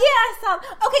Friday. Oh yeah, I saw.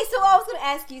 Okay, so I was going to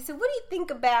ask you. So what do you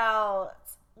think about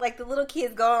like the little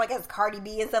kids going like as Cardi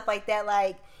B and stuff like that?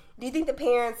 Like, do you think the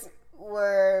parents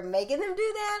were making them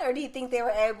do that, or do you think they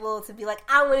were able to be like,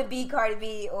 I want to be Cardi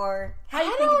B, or how do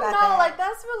you think about that? I don't know. Like,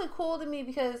 that's really cool to me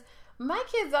because my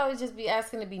kids always just be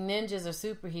asking to be ninjas or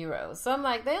superheroes. So I'm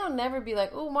like, they'll never be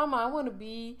like, oh, mama, I want to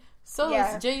be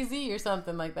is Jay-Z or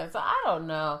something like that. So I don't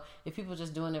know if people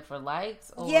just doing it for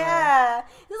likes or it's like,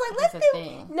 let's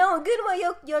do no good one.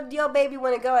 Your baby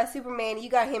want to go as Superman, and you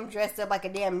got him dressed up like a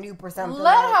damn noob or something.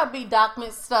 Let her be Doc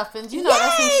McStuffins. You know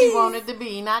that's who she wanted to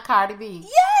be, not Cardi B.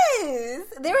 Yes,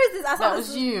 there is this. That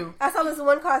was you. I saw this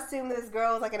one costume. This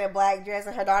girl was like in a black dress,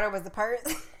 and her daughter was the purse.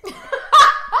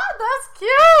 That's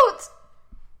cute.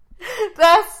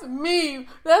 That's me.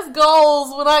 That's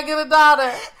goals when I get a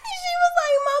daughter. She was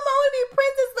like, Mama, I want to be a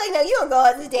princess. Like, no, you don't go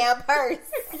as this damn purse.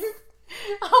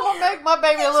 I'm going to make my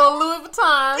baby a little Louis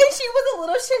Vuitton. And she was a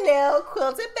little Chanel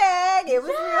quilted bag. It was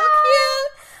real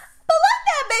cute. But let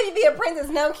that baby be a princess.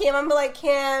 No, Kim. I'm like,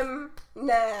 Kim,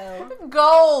 no.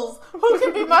 Goals. Who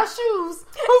can be my shoes?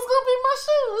 Who's going to be my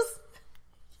shoes?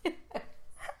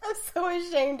 I'm so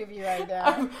ashamed of you right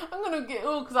now. I'm going to get,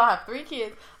 because I have 3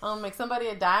 kids. I'm going to make somebody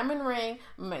a diamond ring,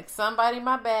 make somebody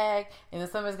my bag, and then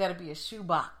somebody's got to be a shoe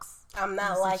box. I'm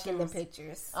not liking the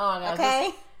pictures. Oh, my God.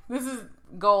 Okay? This is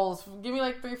goals. Give me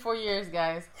like 3-4 years,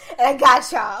 guys. And I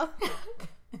got y'all.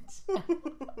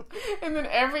 And then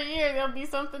every year there'll be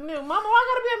something new. Mama, why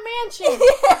gotta be a mansion?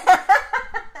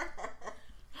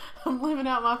 I'm living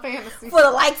out my fantasy. For the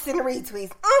likes and the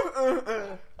retweets.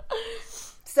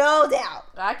 Sold out.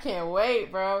 I can't wait,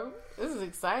 bro. This is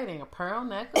exciting. A pearl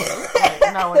necklace.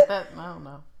 No, with that, I don't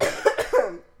know.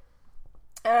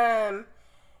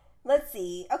 Let's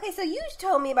see. Okay, so you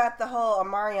told me about the whole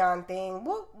Omarion thing.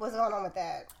 What was going on with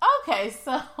that? Okay,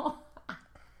 so,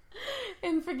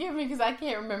 and forgive me because I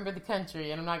can't remember the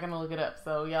country, and I'm not gonna look it up.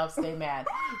 So y'all stay mad.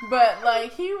 But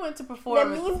like, he went to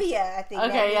perform. Namibia, I think.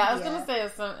 Okay, Namibia. yeah, I was gonna say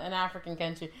it's an African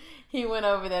country. He went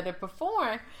over there to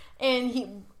perform, and he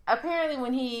apparently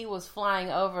when he was flying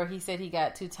over, he said he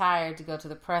got too tired to go to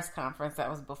the press conference that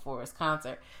was before his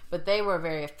concert. But they were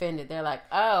very offended. They're like,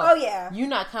 "Oh yeah, you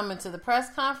not coming to the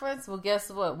press conference? Well, guess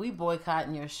what? We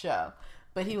boycotting your show."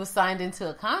 But he was signed into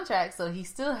a contract, so he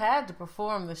still had to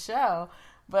perform the show.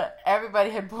 But everybody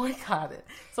had boycotted.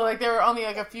 So, like, there were only,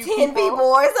 like, a few 10 people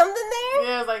or something there?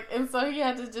 Yeah, it was like, and so he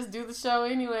had to just do the show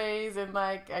anyways, and,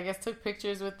 like, I guess took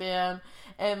pictures with them.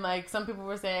 And, like, some people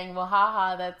were saying, well,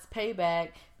 haha, that's payback,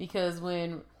 because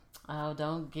when,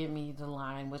 don't give me the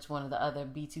line, which one of the other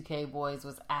B2K boys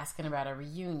was asking about a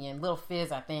reunion. Lil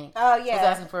Fizz, I think. Oh, yeah. Was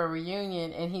asking for a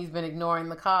reunion, and he's been ignoring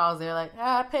the calls. They're like,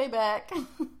 payback.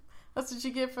 That's what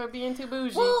you get for being too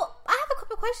bougie. Well, I have a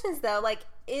couple questions, though. Like,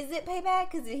 is it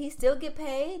payback? Because did he still get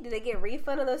paid? Did they get a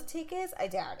refund of those tickets? I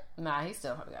doubt it. Nah, he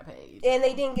still probably got paid. And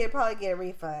they didn't probably get a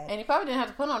refund. And he probably didn't have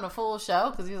to put on a full show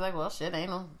because he was like, well, shit,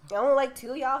 ain't no... Only like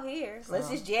 2 of y'all here. So let's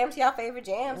just jam to y'all favorite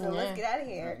jams and let's get out of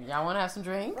here. Y'all want to have some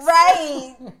drinks?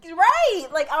 Right. Right.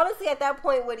 Like, honestly, at that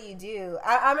point, what do?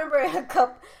 I remember a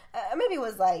couple... maybe it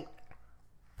was like...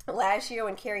 last year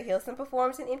when Carrie Hilson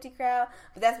performs in empty crowd,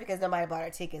 but that's because nobody bought her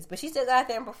tickets. But she still got out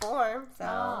there and performed. So.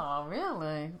 Oh,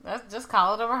 really? That's just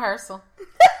call it a rehearsal.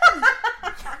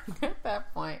 At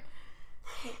that point,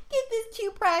 get this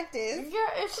cute practice.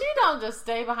 Yeah, if she don't just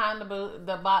stay behind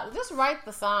the box, just write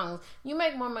the songs. You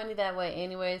make more money that way,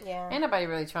 anyways. Yeah. Ain't nobody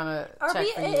really trying to check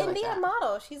for you like be that. A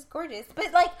model. She's gorgeous,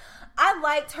 but like I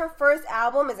liked her first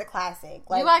album is a classic.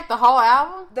 Like, you like the whole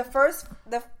album?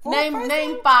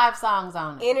 Name 5 songs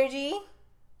on it. Energy.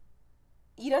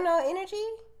 You don't know Energy?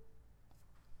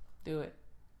 Do it.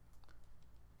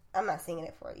 I'm not singing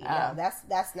it for you. No,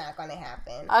 that's not going to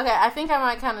happen. Okay, I think I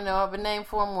might kind of know it, but name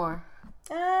 4 more.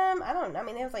 I don't know. I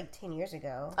mean, it was like 10 years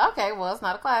ago. Okay, well, it's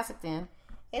not a classic then.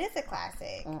 It is a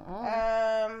classic.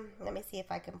 Let me see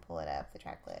if I can pull it up, the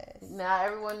track list. Now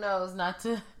everyone knows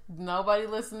nobody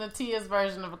listen to Tia's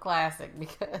version of a classic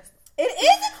because it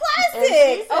is a classic. If she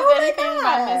says oh anything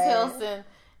by Miss Hilson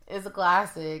is a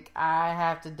classic, I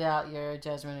have to doubt your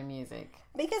judgment of music.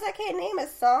 Because I can't name a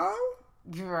song.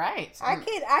 You're right.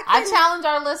 I challenge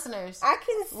our listeners. I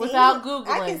can sing without Googling.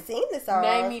 I can sing the song.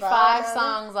 Name me 5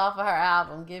 songs off of her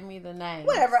album. Give me the name.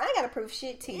 Whatever. I gotta prove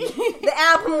shit to you. The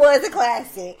album was a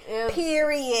classic.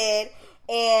 Period.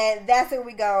 And that's what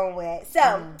we're going with.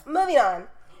 So, moving on.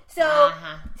 So,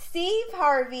 Steve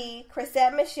Harvey,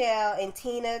 Chrisette Michele, and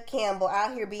Tina Campbell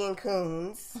out here being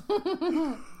coons.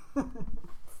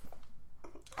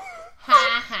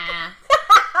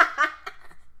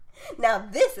 Now,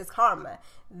 this is karma.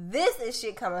 This is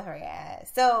shit coming her ass.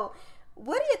 So,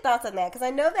 what are your thoughts on that? Because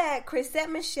I know that Chrisette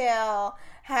Michele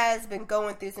has been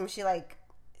going through some shit. Like,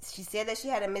 she said that she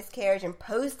had a miscarriage and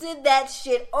posted that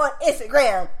shit on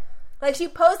Instagram. Like, she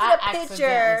posted a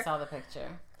picture. I saw the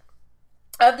picture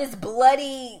of this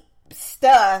bloody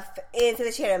stuff, and so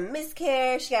that she had a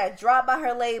miscarriage. She got dropped by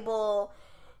her label.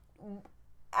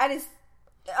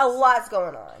 A lot's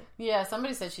going on. Yeah,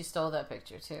 somebody said she stole that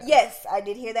picture too. Yes, I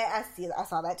did hear that. I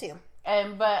saw that too.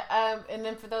 And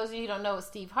then for those of you who don't know, with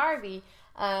Steve Harvey,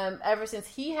 ever since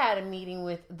he had a meeting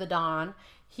with the Don,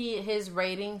 his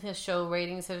show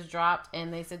ratings has dropped,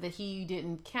 and they said that he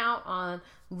didn't count on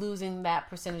losing that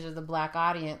percentage of the black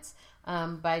audience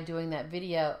by doing that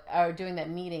video or doing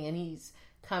that meeting, and he's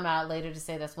come out later to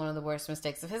say that's one of the worst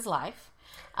mistakes of his life.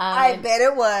 I bet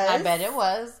it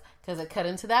was. Because it cut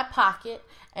into that pocket.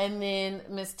 And then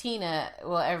Miss Tina,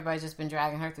 well, everybody's just been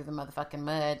dragging her through the motherfucking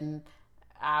mud. And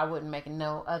I wouldn't make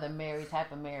no other Mary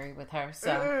type of Mary with her.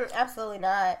 So absolutely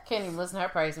not. Can't even listen to her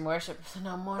praise and worship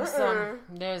no more. So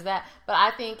there's that. But I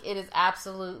think it is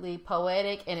absolutely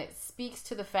poetic. And it speaks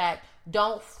to the fact,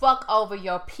 don't fuck over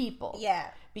your people. Yeah.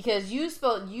 Because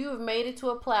you've made it to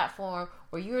a platform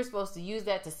where you were supposed to use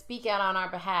that to speak out on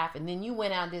our behalf. And then you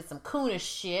went out and did some coonish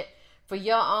shit for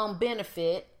your own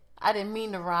benefit. I didn't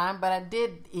mean to rhyme, but I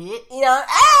did it. You know,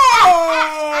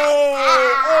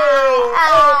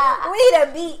 we need a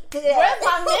beat today. Where's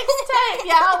my mixtape,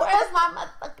 y'all? Where's my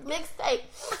motherfucking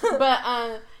mixtape? But,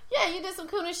 yeah, you did some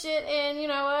coonish shit, and you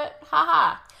know what?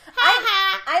 Ha-ha.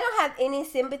 I don't have any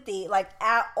sympathy, like,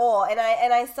 at all. And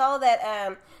I saw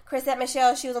that Chrisette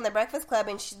Michele, she was on the Breakfast Club,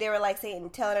 and they were like telling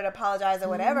her to apologize or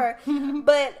whatever.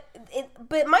 But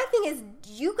my thing is,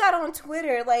 you got on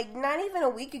Twitter like not even a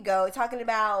week ago talking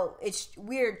about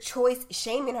we're choice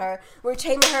shaming her. We're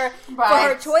shaming her for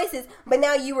her choices, but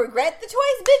now you regret the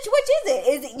choice, bitch. Which is it?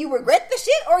 Is it you regret the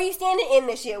shit or are you standing in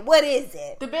the shit? What is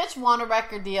it? The bitch won a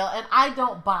record deal, and I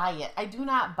don't buy it. I do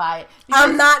not buy it.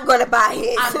 I'm not gonna buy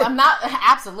it. I'm not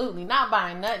absolutely not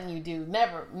buying nothing you do.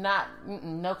 Never, not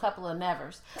no couple of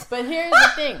nevers. But here's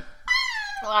the thing,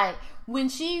 like when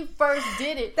she first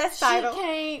did it,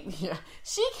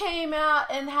 she came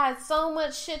out and had so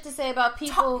much shit to say about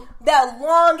people. That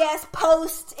long ass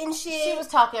post and shit. She was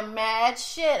talking mad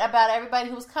shit about everybody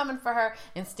who was coming for her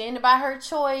and standing by her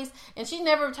choice. And she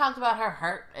never talked about her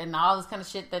hurt and all this kind of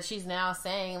shit that she's now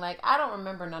saying. Like, I don't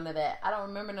remember none of that. I don't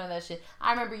remember none of that shit.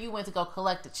 I remember you went to go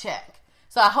collect a check.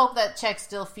 So I hope that check's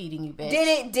still feeding you,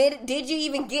 bitch. Did you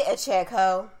even get a check,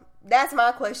 ho? That's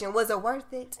my question. Was it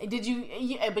worth it? Did you?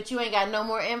 But you ain't got no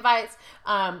more invites.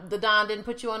 The Don didn't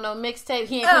put you on no mixtape.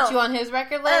 He ain't put you on his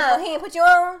record label. He ain't put you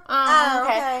on.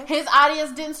 Okay. His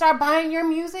audience didn't start buying your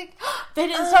music. They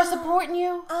didn't start supporting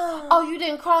you. You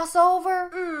didn't cross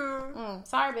over.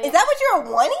 Sorry, bitch. Is that what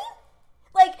you're wanting?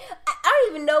 Like, I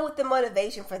don't even know what the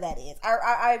motivation for that is.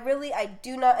 I really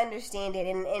do not understand it.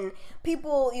 And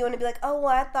people, you want to be like, oh,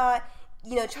 well, I thought,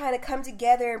 trying to come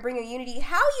together and bring a unity.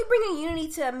 How are you bringing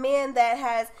unity to a man that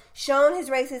has shown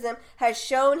his racism, has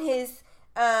shown his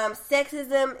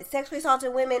sexism, sexually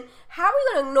assaulted women? How are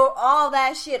we going to ignore all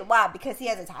that shit? Why? Because he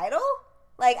has a title?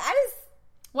 Like,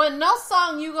 Well, no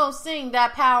song you gonna sing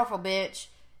that powerful, bitch.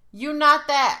 You not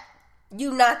that.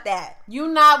 You not that. You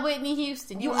not Whitney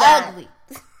Houston. You ugly.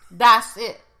 That's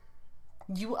it.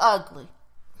 You ugly.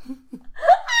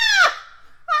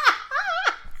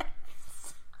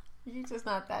 You just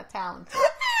not that talented.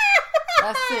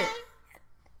 That's it.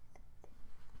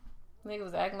 Nigga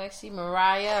was acting like she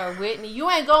Mariah or Whitney. You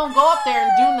ain't gonna go up there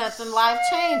and do nothing life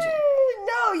changing.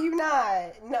 No, you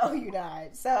not. No, you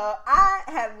not. So I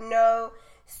have no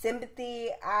sympathy.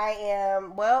 I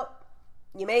am, well,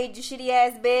 you made your shitty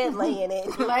ass bed, lay in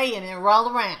it. Lay in it, roll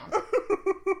around.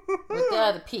 With the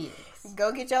other pigs.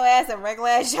 Go get your ass a regular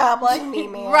ass job like me,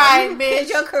 man. Right, bitch.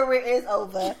 Your career is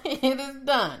over. It is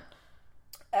done.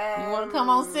 You want to come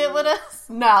on sit with us?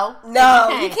 No. No,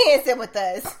 you can't sit with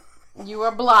us. You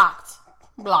are blocked.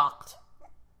 Blocked.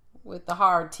 With the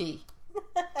hard T.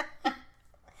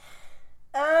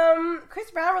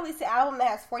 Chris Brown released an album that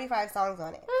has 45 songs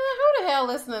on it. Who the hell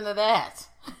listening to that?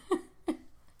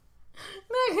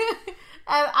 Nigga,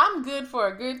 I'm good for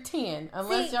a good 10.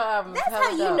 Unless your album. That's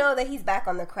how you know that he's back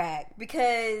on the crack,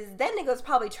 because that nigga's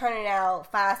probably churning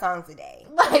out 5 songs a day.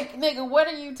 Like, nigga, what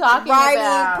are you talking Writing,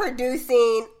 about?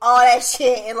 producing, all that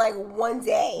shit in like one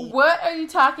day. What are you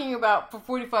talking about for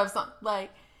 45 songs? Like,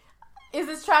 is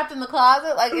this trapped in the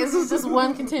closet? Like, is this just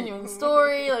one continuing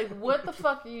story? Like, what the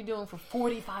fuck are you doing for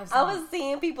 45 songs? I was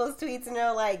seeing people's tweets and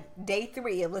they're like, day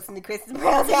 3 of listening to Chris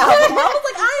Brown's album. I was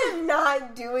like, I am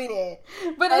not doing it.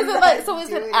 But is it like, so is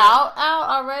it out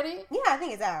already? Yeah, I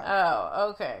think it's out.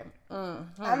 Oh, okay.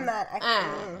 Mm-hmm.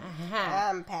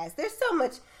 I'm past. There's so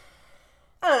much,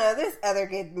 I don't know, there's other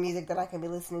good music that I can be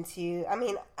listening to. I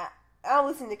mean, I'll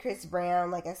listen to Chris Brown,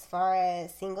 like, as far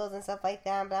as singles and stuff like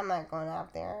that, but I'm not going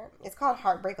out there. It's called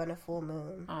Heartbreak on a Full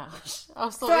Moon. Oh,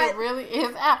 so it really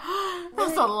is out.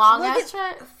 That's a long-ass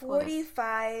track.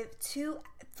 45 to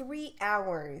 3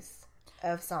 hours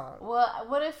of song. Well,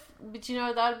 what if, but you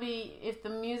know, that would be, if the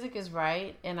music is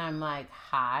right, and I'm, like,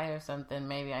 high or something,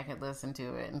 maybe I could listen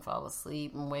to it and fall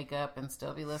asleep and wake up and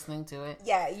still be listening to it.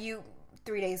 Yeah,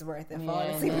 3 days worth of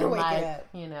falling asleep and waking up.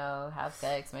 You know, have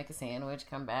sex, make a sandwich,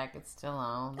 come back, it's still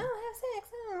on. Oh, have sex.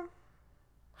 Oh.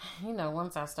 You know,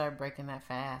 once I start breaking that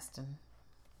fast and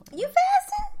you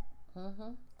fasting? Mm-hmm.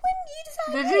 When you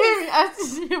decide? Did you hear me? I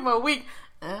just hear my week.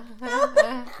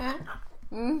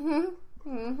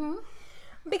 Mm-hmm.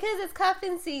 Because it's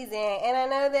cuffing season, and I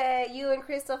know that you and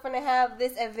Crystal are going to have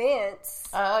this event.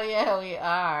 Oh, yeah, we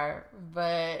are.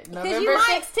 But November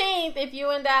 16th, if you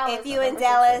in Dallas. If you in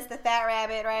Dallas, the Fat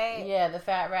Rabbit, right? Yeah, the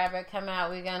Fat Rabbit come out.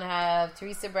 We're going to have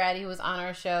Teresa Brady, who was on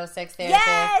our show, sex therapist.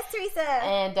 Yes, Teresa.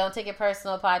 And Don't Take It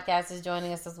Personal podcast is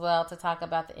joining us as well to talk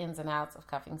about the ins and outs of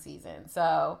cuffing season.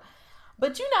 So,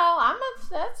 but you know,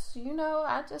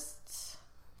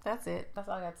 that's it. That's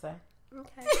all I got to say.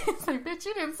 Okay. So, bitch,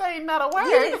 you didn't say not a word.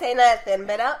 You didn't say nothing,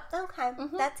 but okay.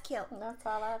 Mm-hmm. That's cute. That's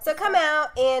all I So come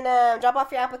out and drop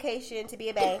off your application to be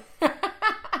a bae.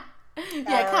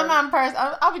 Yeah, come on person.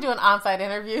 I'll be doing on-site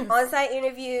interviews. On-site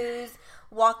interviews.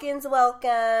 Walk-ins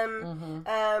welcome.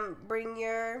 Bring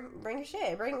your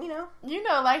shit. You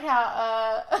know, like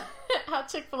how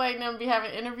Chick-fil-A and them be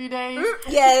having interview days.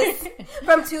 Yes,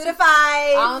 from 2 to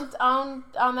 5 on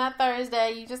that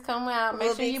Thursday. You just come out.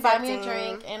 Make sure you buy me a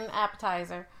drink and an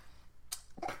appetizer.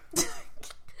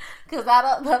 Because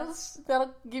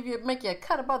that'll make you a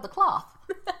cut above the cloth.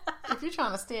 If you're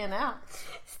trying to stand out,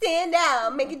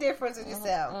 make a difference with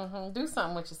yourself. Mm-hmm. Do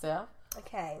something with yourself.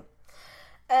 Okay.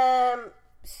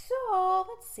 So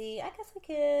let's see. I guess we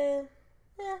can.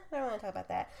 I don't want to talk about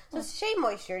that. So Shea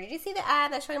Moisture. Did you see the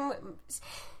ad that Shea?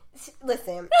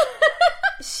 Listen,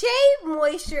 Shea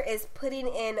Moisture is putting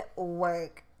in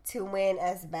work to win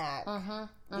us back.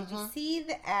 Did you see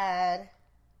the ad?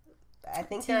 I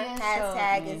think their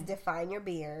hashtag is define your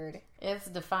beard. It's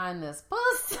define this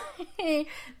pussy.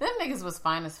 Them niggas was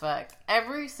fine as fuck.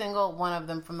 Every single one of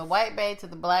them, from the white bae to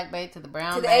the black bae to the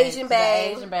brown to the bae Asian to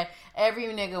bae. the Asian bae. Every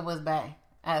nigga was bae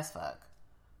as fuck.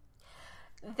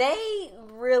 They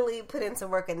really put in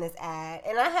some work in this ad,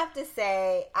 and I have to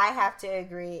say, I have to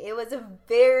agree. It was a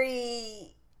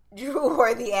very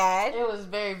Drew-worthy ad. It was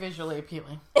very visually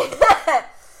appealing. And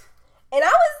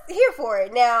I was here for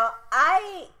it. Now,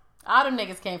 all them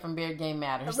niggas came from Beard Game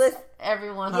Matters. Listen,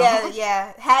 everyone.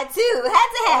 Yeah. Had to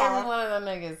have. Every one of them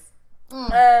niggas.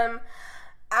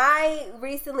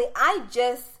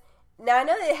 Now, I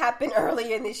know that it happened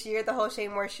earlier in this year, the whole Shea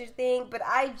Moisture thing, but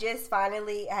I just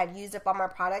finally had used up all my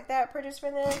product that I purchased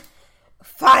for them.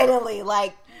 Finally,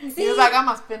 like, see, he was like, I'm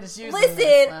gonna finish using listen,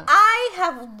 this. I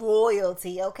have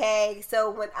loyalty, okay? So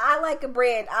when I like a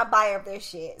brand, I buy up their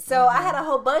shit. So I had a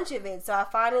whole bunch of it. So I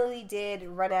finally did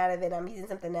run out of it. I'm using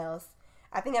something else.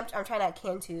 I think I'm trying out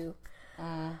Cantu.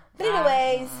 But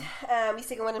anyways, you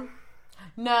sticking with him?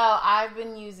 No, I've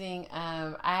been using,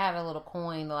 I had a little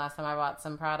coin the last time I bought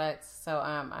some products. So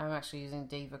I'm actually using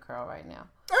Diva Curl right now.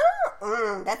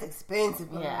 That's expensive.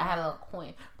 Yeah, I had a little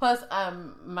coin. Plus,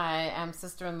 my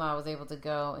sister-in-law was able to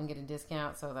go and get a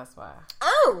discount, so that's why.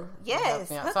 Oh, yes.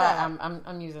 So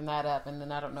I'm using that up, and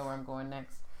then I don't know where I'm going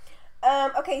next.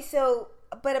 Okay, so,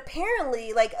 but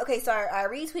apparently, like, okay, so I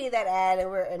retweeted that ad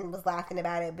and was laughing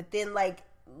about it, but then, like,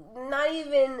 not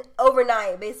even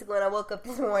overnight, basically, when I woke up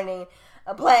this morning,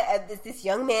 this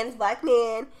young man, this black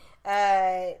man,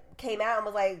 came out and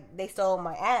was like, they stole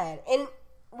my ad. And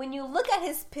when you look at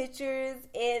his pictures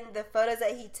and the photos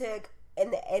that he took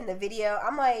in the video,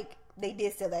 I'm like, they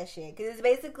did steal that shit. Because it's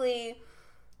basically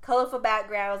colorful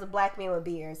backgrounds of black men with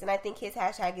beards. And I think his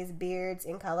hashtag is beards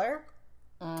in color.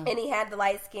 And he had the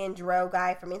light-skinned Dro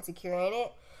guy from Insecure in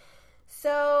it.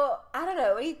 So, I don't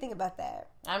know. What do you think about that?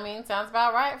 I mean, sounds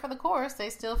about right for the chorus. They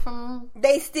still doing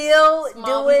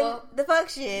people. The fuck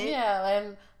shit. Yeah,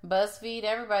 and BuzzFeed,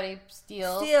 everybody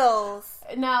steals.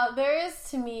 Now, there is,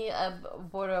 to me, a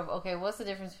border of, okay, what's the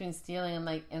difference between stealing and,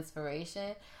 like,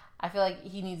 inspiration? I feel like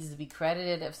he needs to be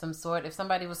credited of some sort. If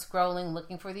somebody was scrolling,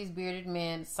 looking for these bearded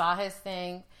men, saw his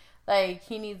thing, like,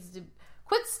 he needs to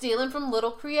quit stealing from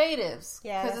little creatives.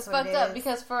 Yeah, because it's fucked up.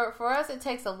 Because for us, it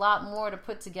takes a lot more to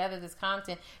put together this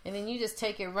content, and then you just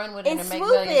take it, run with it, and make $1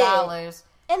 million. And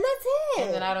that's it.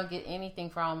 And then I don't get anything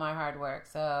for all my hard work.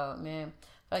 So, man,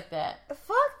 fuck that.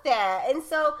 Fuck that. And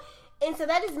so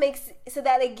that just makes, so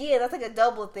that again, that's like a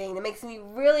double thing that makes me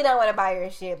really not want to buy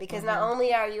your shit, because not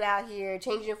only are you out here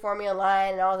changing your formula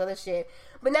online and all this other shit,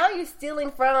 but now you're stealing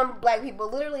from black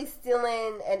people, literally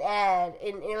stealing an ad,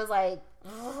 and it was like,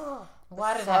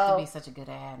 why did it have to be such a good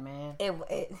ad, man?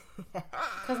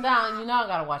 Because now, you know, I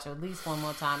gotta watch it at least one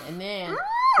more time, and then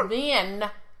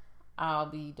I'll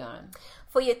be done.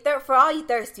 For all you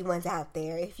thirsty ones out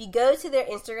there, if you go to their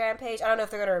Instagram page, I don't know if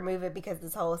they're gonna remove it because of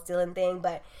this whole stealing thing,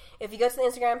 but if you go to the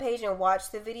Instagram page and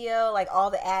watch the video, like, all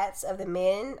the ads of the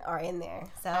men are in there.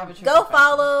 So go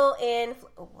follow and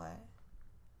what?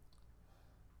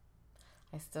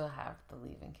 I still have the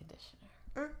leave-in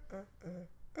conditioner.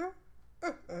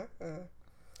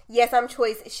 Yes, I'm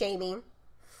choice shaming.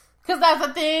 Because that's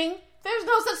a thing. There's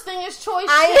no such thing as choice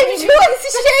I shaming. am choice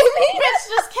shaming. Bitch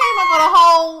just came up with a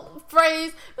whole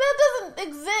phrase. That doesn't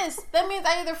exist. That means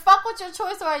I either fuck with your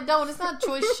choice or I don't. It's not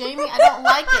choice shaming. I don't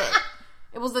like it.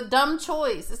 It was a dumb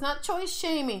choice. It's not choice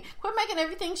shaming. Quit making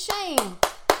everything shame.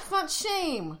 It's not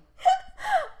shame.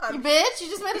 You bitch, you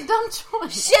just made a dumb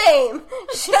choice. Shame.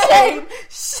 What is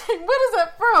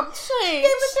that from? Shame.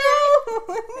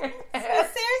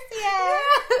 Seriously,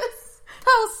 yes.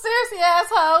 Oh, seriously,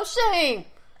 asshole. Shame.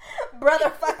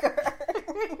 Brother fucker.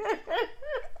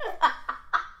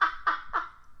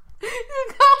 You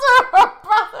called her a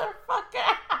brother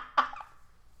fucker.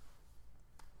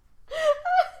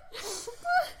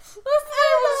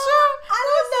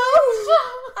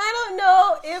 I don't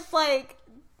know if, like,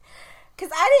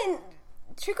 because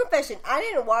true confession, I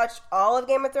didn't watch all of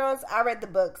Game of Thrones. I read the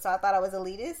book, so I thought I was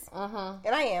elitist,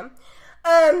 and I am.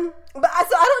 So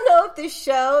I don't know if this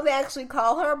show they actually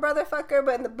call her a brother fucker,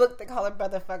 but in the book they call her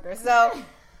brother fucker. So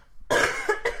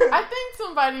I think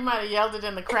somebody might have yelled it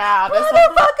in the crowd. Brother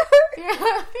fucker. Yeah,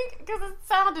 I think because it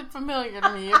sounded familiar to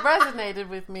me. It resonated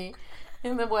with me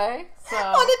in the way. So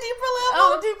on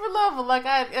a deeper level, like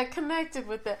I connected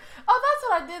with that. Oh, that's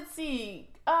what I did see.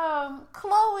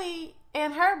 Chloe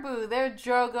and her boo, they're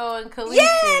Drogo and Khaleesi.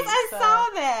 Yes, I saw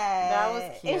that. That was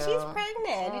cute. And she's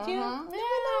pregnant. Did you?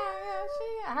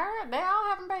 Yeah, they all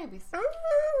having babies.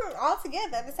 All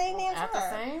together at the same damn time. At the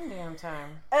same damn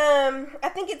time. I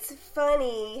think it's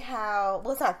funny how,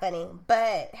 well, it's not funny,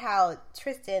 but how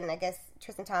Tristan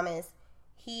Thomas,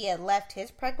 he had left his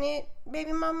pregnant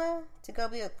baby mama to go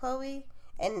be with Chloe,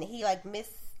 and he, like,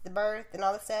 missed the birth and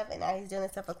all this stuff, and now he's doing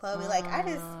this stuff with Chloe. Like, I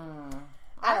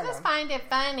just find it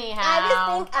funny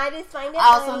how. I just find it funny.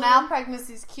 funny. So now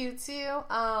pregnancy's cute too?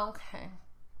 Oh, okay.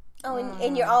 Oh,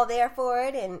 and you're all there for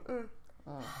it, and...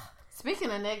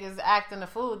 Speaking of niggas acting a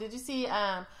fool, did you see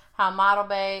how Model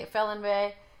Bay, Felon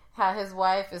Bay, how his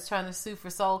wife is trying to sue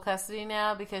for sole custody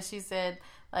now because she said,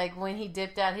 like, when he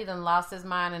dipped out, he done lost his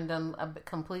mind and done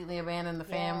completely abandoned the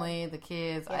family, the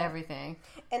kids, everything.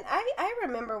 And I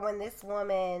remember when this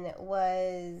woman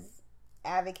was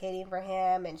advocating for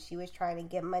him and she was trying to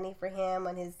get money for him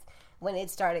when it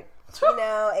started, you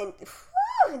know, and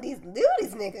these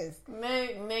niggas.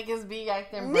 Niggas be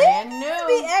acting brand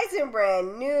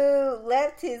new.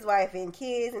 Left his wife and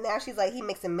kids, and now she's like, he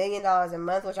makes $1 million a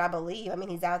month, which I believe. I mean,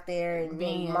 he's out there and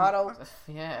being a model.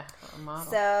 Yeah, a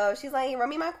model. So she's like, run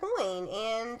me my coin,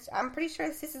 and I'm pretty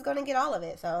sure sis is going to get all of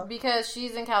it. So because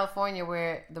she's in California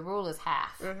where the rule is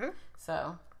half.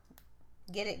 So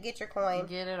get your coin,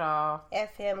 get it all.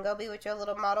 F him. Go be with your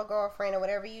little model girlfriend or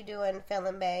whatever you do in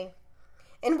Felon Bay.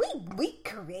 And we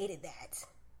created that.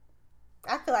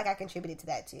 I feel like I contributed to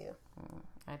that too.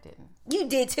 I didn't. You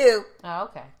did too. Oh,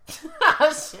 okay.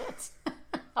 Oh, shit.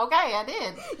 Okay, I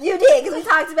did. You did, because we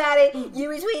talked about it. You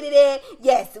retweeted it.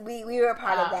 Yes, we were a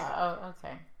part of that. Oh,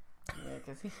 okay. Yeah,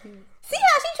 cause see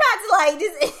how she tried to, like,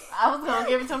 just... I was going to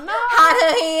give it to him. No. Hide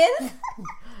her hands.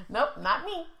 Nope, not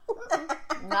me.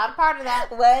 Not a part of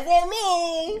that. Wasn't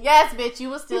me. Yes, bitch,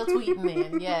 you were still tweeting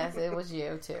then. Yes, it was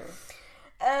you too.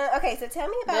 Okay, so tell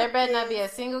me about. There better not be a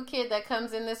single kid that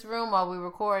comes in this room while we're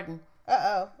recording.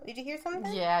 Did you hear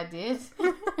something? Yeah, I did.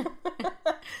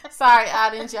 Sorry, I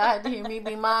didn't. Y'all had to hear me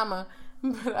be mama,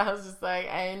 but I was just like,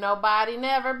 ain't nobody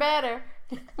never better.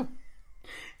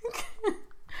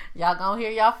 Y'all gonna hear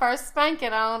y'all first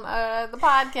spanking on the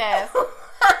podcast.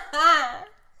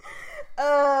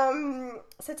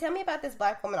 So tell me about this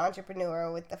black woman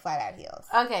entrepreneur with the flat out heels.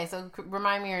 Okay, so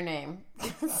remind me her name.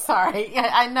 Sorry,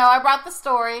 I know I brought the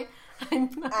story.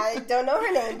 I don't know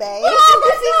her name, babe. Oh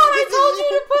my god! I told you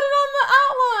to put it on the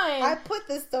outline. I put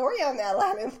the story on the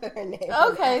outline and put her name.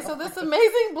 Okay, so this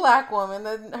amazing black woman,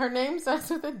 her name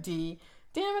starts with a D.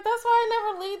 Damn it, that's why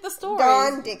I never lead the story.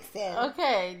 Dawn Dixon.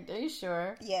 Okay, are you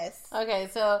sure? Yes. Okay,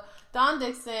 so Dawn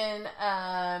Dixon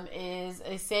is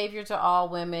a savior to all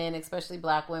women, especially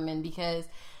black women, because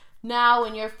now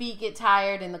when your feet get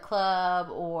tired in the club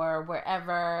or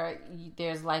wherever,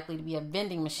 there's likely to be a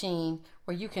vending machine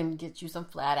where you can get you some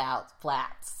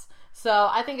flats. So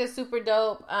I think it's super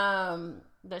dope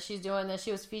that she's doing this.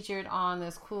 She was featured on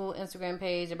this cool Instagram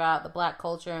page about the black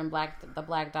culture and the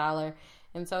black dollar.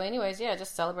 And so anyways, yeah,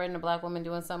 just celebrating a black woman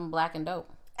doing something black and dope.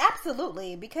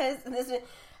 Absolutely, because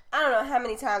I don't know how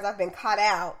many times I've been caught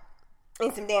out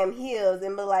in some damn heels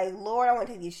and be like, Lord, I want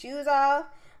to take these shoes off,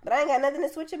 but I ain't got nothing to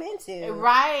switch them into.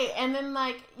 Right, and then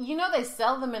they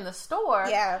sell them in the store.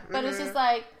 Yeah. But it's just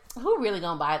like, who really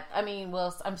gonna buy it? I mean,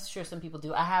 well, I'm sure some people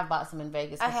do. I have bought some in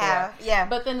Vegas before. I have, yeah.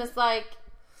 But then it's like,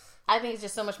 I think it's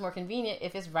just so much more convenient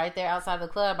if it's right there outside the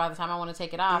club. By the time I want to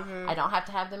take it off, I don't have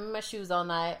to have them in my shoes all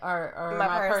night or my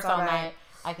purse all night.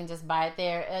 I can just buy it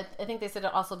there. I think they said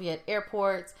it'll also be at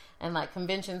airports and like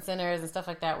convention centers and stuff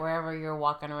like that, wherever you're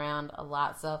walking around a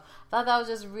lot. So I thought that was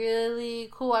just really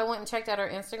cool. I went and checked out her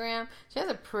Instagram. She has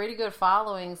a pretty good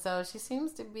following, so she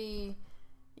seems to be,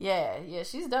 yeah,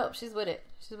 she's dope. She's with it.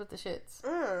 She's with the shits.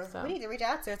 So. We need to reach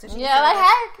out to her. So she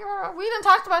hey, girl, we done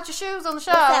talked about your shoes on the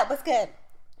show. What's up? What's good?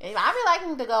 I be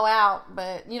liking to go out,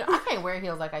 but I can't wear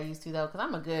heels like I used to though, because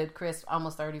I'm a good crisp,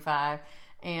 almost 35,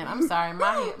 and I'm sorry,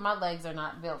 my legs are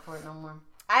not built for it no more.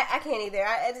 I can't either.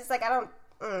 It's just like I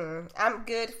don't. I'm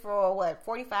good for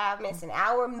 45 minutes, an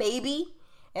hour, maybe,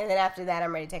 and then after that,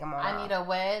 I'm ready to take them off. I need a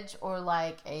wedge or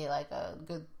like a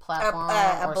good platform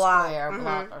or block. Square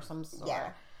block or some sort. Yeah.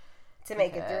 To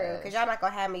make it through, because y'all not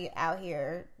gonna have me out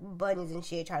here bunnies and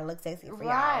shit trying to look sexy for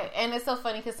y'all. Right, and it's so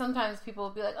funny because sometimes people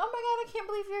will be like, "Oh my god, I can't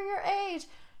believe you're your age."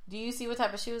 Do you see what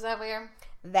type of shoes I wear?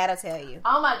 That'll tell you.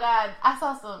 Oh my god, I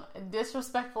saw some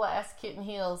disrespectful ass kitten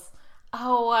heels.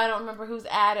 Oh, I don't remember whose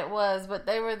ad it was, but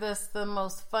they were the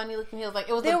most funny looking heels. Like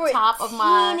it was the top of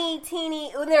my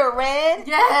teeny. They were red.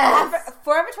 Yes,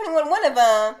 Forever 21, one of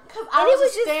them. Because I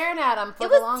was just staring at them for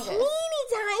the longest. It was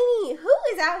teeny tiny. Who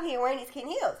is out here wearing these kitten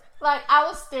heels? Like I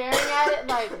was staring at it,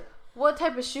 like, what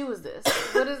type of shoe is this?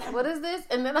 What is this?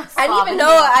 And then I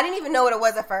didn't even know what it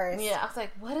was at first. Yeah, I was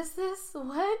like, what is this?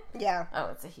 What? Yeah. Oh,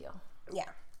 it's a heel. Yeah.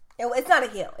 It's not a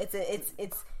heel.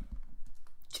 It's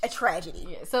a tragedy.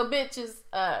 Yeah. So bitches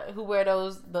who wear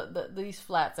these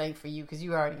flats ain't for you because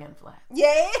you already in flats.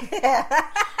 Yeah.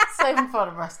 Save them for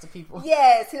the rest of people.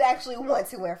 Yes, who actually want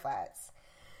to wear flats.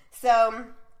 So.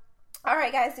 All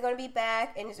right, guys, we're going to be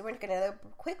back, and we're going to get a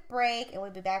quick break, and we'll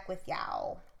be back with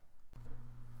y'all.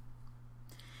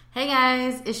 Hey,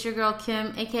 guys, it's your girl,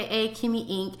 Kim, a.k.a. Kimmy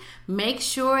Inc. Make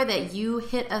sure that you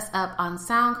hit us up on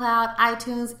SoundCloud,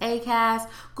 iTunes, Acast,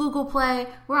 Google Play.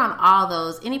 We're on all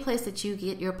those. Any place that you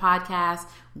get your podcast,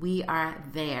 we are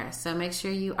there. So make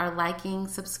sure you are liking,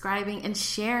 subscribing, and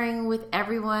sharing with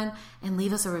everyone, and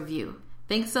leave us a review.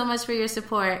 Thanks so much for your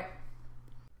support.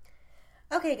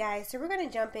 Okay, guys, so we're going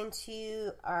to jump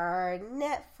into our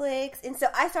Netflix. And so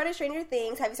I started Stranger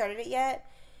Things. Have you started it yet?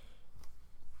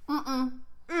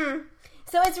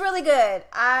 So it's really good.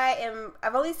 I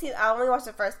only watched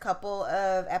the first couple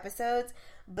of episodes,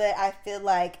 but I feel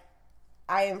like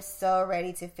I am so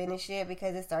ready to finish it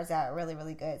because it starts out really,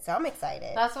 really good. So I'm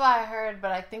excited. That's what I heard,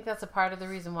 but I think that's a part of the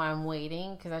reason why I'm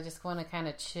waiting, because I just want to kind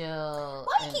of chill.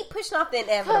 Why do you keep pushing off the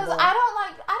inevitable? Because I don't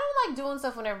like doing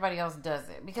stuff when everybody else does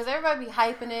it, because everybody be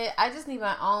hyping it. I just need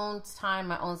my own time,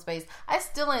 my own space. I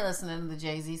still ain't listening to the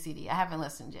Jay-Z CD. I haven't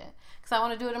listened yet because I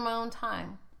want to do it in my own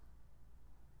time.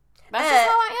 That's just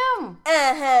how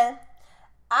I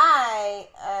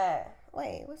am.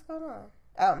 Wait, what's going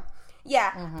on?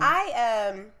 Yeah,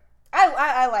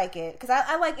 I like it because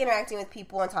I like interacting with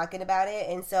people and talking about it,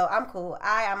 and so I'm cool.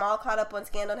 I'm all caught up on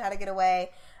Scandal and How to Get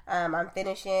Away. I'm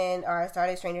finishing, or I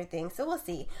started Stranger Things, so we'll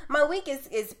see. My week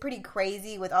is pretty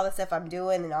crazy with all the stuff I'm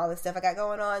doing and all the stuff I got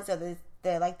going on. So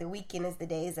the weekend is the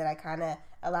days that I kind of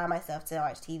allow myself to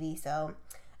watch TV. So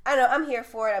I don't know, I'm here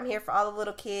for it. I'm here for all the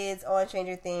little kids on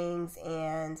Stranger Things,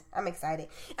 and I'm excited.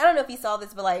 I don't know if you saw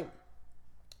this, but like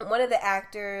one of the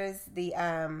actors, the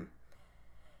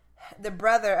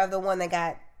brother of the one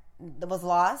that was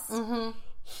lost,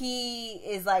 he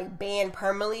is like banned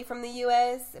permanently from the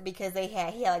U.S. because he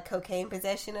had like cocaine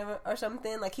possession or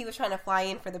something. Like he was trying to fly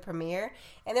in for the premiere,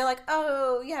 and they're like,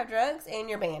 "Oh, you have drugs, and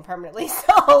you're banned permanently."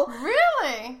 So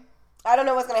really, I don't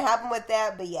know what's gonna happen with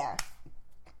that, but yeah.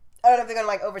 I don't know if they're gonna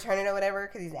like overturn it or whatever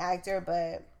because he's an actor,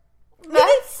 but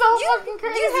that's so fucking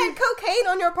crazy. You had cocaine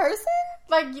on your person?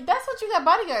 Like that's what you got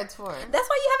bodyguards for. That's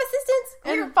why you have assistants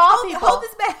and fall people. Hold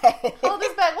this bag. Hold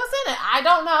this bag. What's in it? I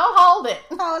don't know. Hold it.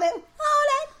 Hold it. Hold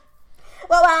it.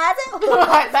 What was it?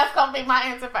 Right, that's gonna be my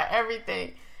answer for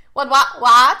everything. What was it?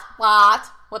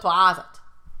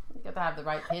 You got to have the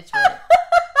right pitch with it.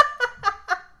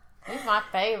 He's my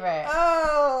favorite.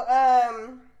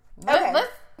 Oh, okay.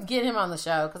 Let's get him on the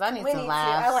show because I need some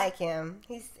laughs. I like him.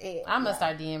 I'm gonna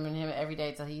start DMing him every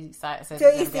day till he says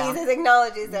till he sees and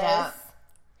acknowledges us.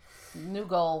 New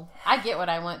goal. I get what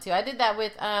I want to. I did that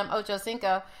with Ocho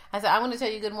Cinco. I said I want to tell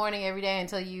you good morning every day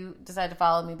until you decide to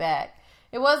follow me back.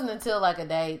 It wasn't until like a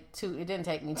day, two. It didn't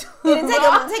take me too long. It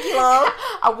didn't take you long.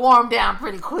 I warmed down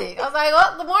pretty quick. I was like,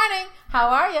 "Oh, good morning. How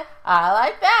are you? I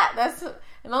like that."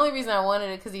 And the only reason I wanted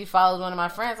it because he followed one of my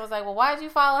friends. I was like, well, why did you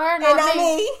follow her? Not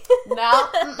me. No.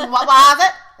 What was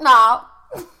it? No.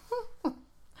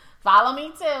 Follow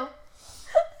me too.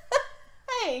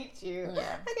 I hate you.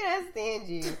 Yeah. I cannot stand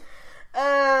you.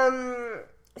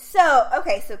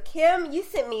 So Kim, you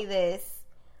sent me this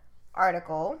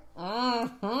article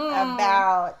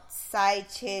about side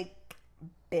chick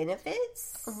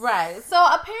benefits. Right. So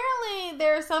apparently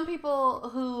there are some people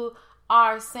who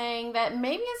are saying that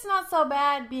maybe it's not so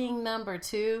bad being number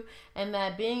two and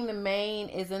that being the main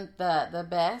isn't the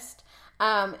best.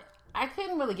 I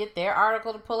couldn't really get their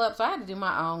article to pull up, so I had to do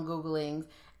my own Googlings.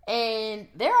 And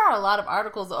there are a lot of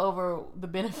articles over the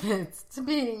benefits to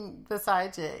being the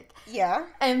side chick. Yeah.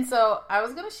 And so I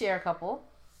was going to share a couple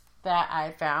that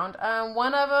I found.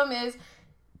 One of them is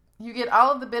you get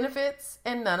all of the benefits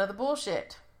and none of the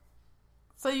bullshit.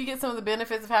 So you get some of the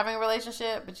benefits of having a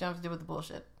relationship, but you don't have to deal with the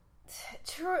bullshit.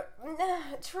 True.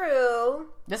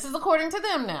 This is according to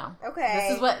them now. Okay.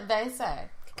 This is what they say.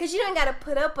 Because you don't got to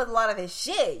put up with a lot of his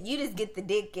shit. You just get the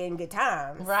dick and good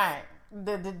times. Right.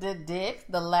 The dick,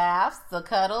 the laughs, the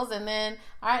cuddles, and then,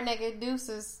 all right, nigga,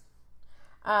 deuces.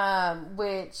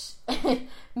 Which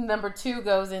number two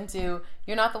goes into,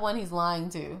 you're not the one he's lying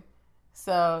to.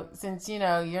 So, since,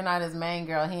 you're not his main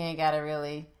girl, he ain't got to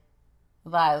really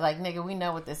lie. Like, nigga, we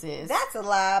know what this is. That's a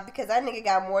lie, because that nigga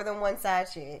got more than one side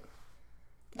chick.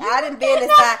 I done been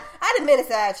a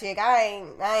side chick.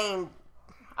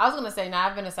 I was gonna say,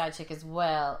 I've been a side chick as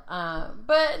well.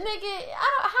 But nigga,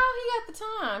 how he got the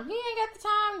time? He ain't got the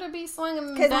time to be slinging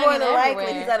them. Because more than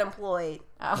likely he's unemployed.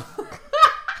 Oh.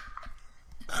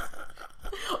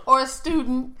 Or a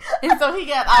student, and so he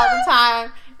got all the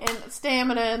time and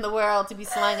stamina in the world to be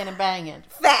slanging and banging.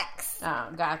 Facts. Oh,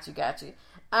 got you.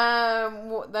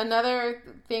 Another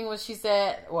thing was she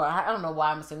said, well, I don't know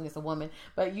why I'm assuming it's a woman,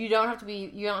 but you don't have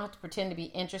to pretend to be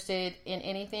interested in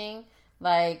anything.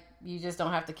 Like, you just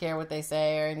don't have to care what they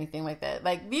say or anything like that.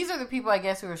 Like, these are the people, I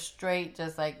guess, who are straight,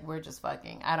 just like, we're just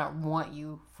fucking. I don't want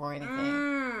you for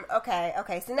anything.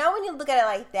 Okay. So now when you look at it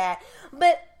like that,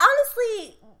 but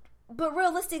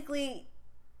realistically,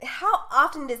 how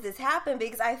often does this happen?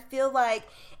 Because I feel like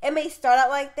it may start out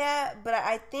like that, but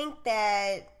I think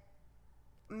that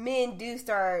men do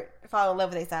start falling in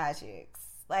love with their side chicks.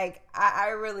 Like, I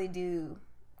really do.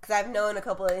 Because I've known a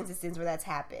couple of instances where that's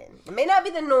happened. It may not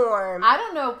be the norm. I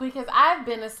don't know, because I've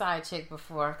been a side chick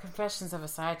before. Confessions of a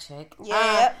Side Chick.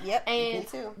 Yep. And me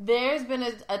too. There's been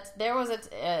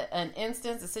an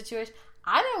instance, a situation.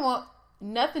 I didn't want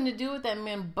nothing to do with that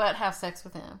man but have sex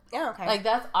with him. Yeah, okay. Like,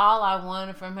 that's all I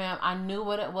wanted from him. I knew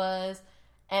what it was,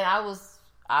 and I was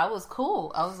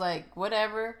cool. I was like,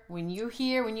 whatever. When you're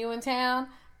here, when you in town,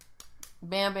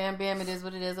 bam, bam, bam, it is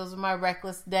what it is. Those were my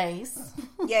reckless days.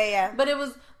 Yeah. But it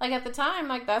was, like, at the time,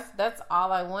 like, that's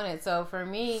all I wanted. So, for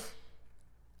me,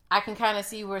 I can kind of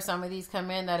see where some of these come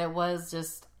in, that it was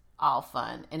just all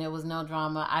fun. And it was no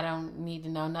drama. I don't need to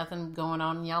know nothing going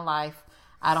on in your life.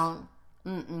 I don't...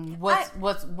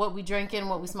 what we drinking,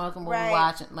 what we smoking, what we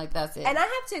watching, like, that's it. And I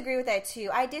have to agree with that too.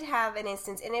 I did have an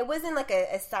instance, and it wasn't like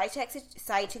a side chick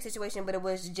situation, but it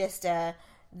was just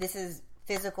this is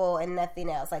physical and nothing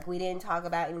else. Like, we didn't talk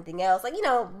about anything else, like,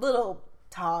 little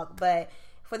talk, but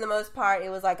for the most part, it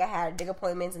was like I had big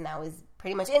appointments, and that was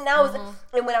pretty much it. And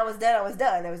and when I was done, I was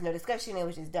done. There was no discussion. It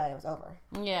was just done. It was over.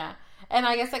 Yeah. And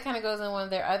I guess that kind of goes in one of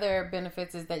their other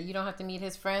benefits is that you don't have to meet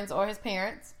his friends or his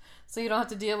parents. So you don't have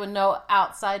to deal with no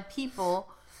outside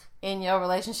people in your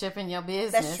relationship, in your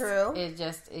business. That's true. It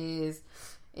just is.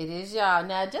 It is y'all.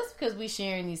 Now, just because we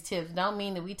sharing these tips don't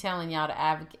mean that we telling y'all to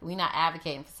advocate. We not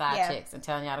advocating for side chicks and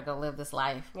telling y'all to go live this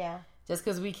life. Yeah. Just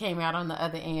because we came out on the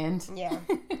other end. Yeah.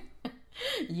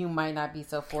 You might not be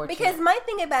so fortunate. Because my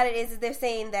thing about it is they're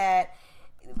saying that,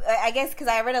 I guess because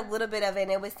I read a little bit of it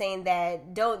and it was saying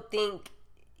that don't think,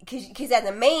 because as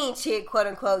a main chick, quote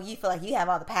unquote, you feel like you have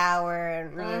all the power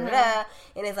and blah, blah, blah.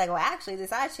 And it's like, well, actually, the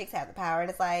side chicks have the power.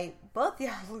 And it's like, both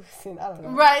y'all losing. I don't know.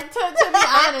 Right, to be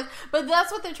honest. But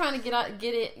that's what they're trying to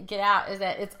get out is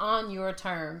that it's on your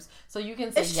terms. So you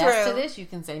can say yes to this, you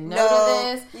can say no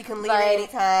to this. You can leave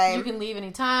anytime. You can leave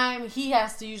anytime. He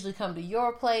has to usually come to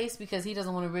your place because he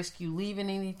doesn't want to risk you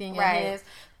leaving anything at his.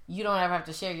 You don't ever have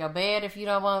to share your bed if you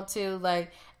don't want to.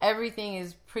 Like, everything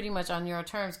is pretty much on your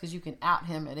terms because you can out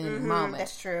him at any moment.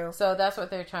 That's true. So that's what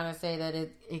they're trying to say, that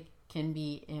it can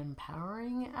be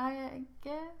empowering, I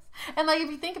guess. And, like, if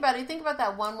you think about it, you think about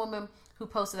that one woman who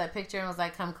posted that picture and was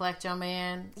like, come collect your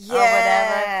man or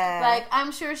whatever. Like,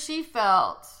 I'm sure she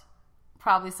felt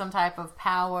probably some type of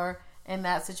power in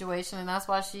that situation, and that's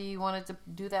why she wanted to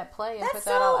do that play and put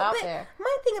that all out there.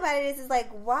 My thing about it is like,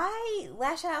 why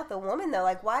lash out the woman, though?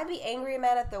 Like, why be angry and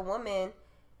mad at the woman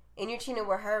and you're cheating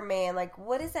with her man? Like,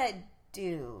 what does that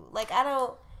do? Like, I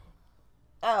don't...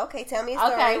 Oh, okay, tell me a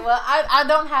story. Okay, well, I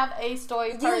don't have a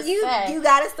story per se. You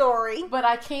got a story. But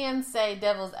I can say,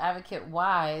 devil's advocate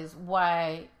wise,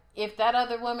 why, if that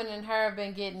other woman and her have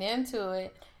been getting into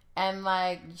it, and,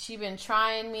 like, she been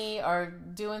trying me or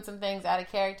doing some things out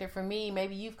of character for me.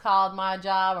 Maybe you've called my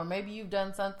job or maybe you've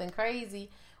done something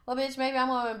crazy. Well, bitch, maybe I'm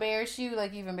going to embarrass you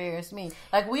like you've embarrassed me.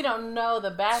 Like, we don't know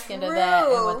the back end of that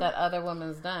and what that other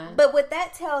woman's done. But what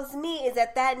that tells me is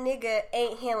that nigga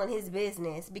ain't handling his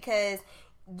business because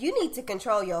you need to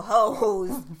control your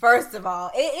hoes, first of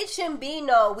all. It shouldn't be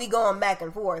we going back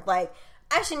and forth. Like,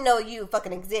 I should know you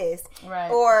fucking exist.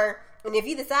 Right. And if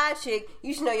you the side chick,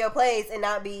 you should know your place and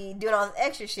not be doing all this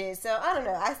extra shit. So, I don't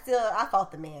know. I fault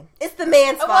the man. It's the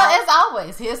man's fault. Well, it's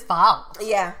always his fault.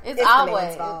 Yeah. It's always. The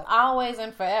man's fault. It's always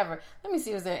and forever. Let me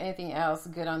see, was there anything else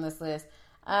good on this list?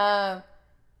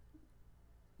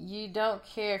 You don't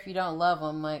care if you don't love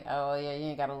them. Like, oh, yeah, you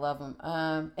ain't got to love them.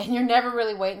 And you're never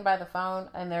really waiting by the phone,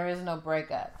 and there is no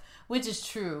breakup. Which is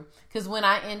true. Because when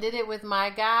I ended it with my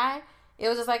guy, it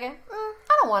was just like, I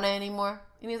don't want it anymore.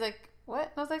 And he's like, what?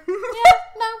 And I was like, yeah,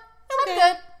 no, I'm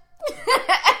good.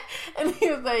 And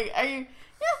he was like, are you?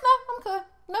 Yeah, no, I'm good.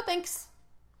 No thanks.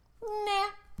 Nah.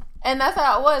 And that's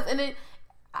how it was. And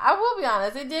I will be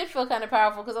honest, it did feel kind of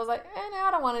powerful because I was like, no, I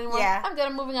don't want it anymore. Yeah. I'm good.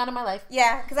 I'm moving on in my life.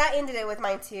 Yeah, because I ended it with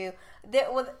mine too. Yeah,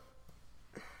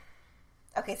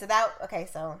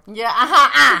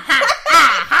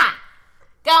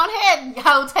 Go ahead,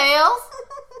 hotels.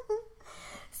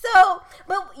 So,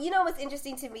 but you know what's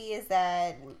interesting to me is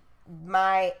that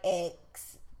my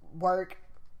ex, work,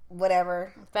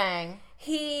 whatever thing,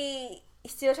 he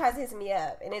still tries to hit me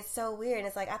up, and it's so weird. And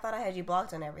it's like, I thought I had you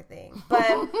blocked on everything,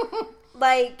 but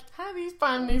like, how do you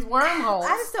find these wormholes?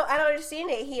 I don't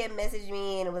understand it. He had messaged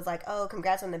me and it was like, oh,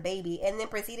 congrats on the baby, and then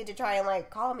proceeded to try and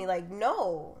like call me like,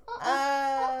 no,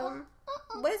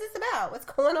 what is this about? What's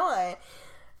going on?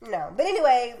 No, but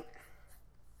anyway,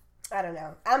 I don't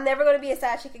know. I'm never going to be a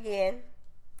side chick again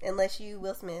unless you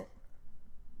Will Smith.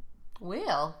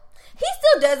 Will? He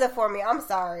still does it for me. I'm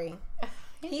sorry.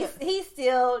 He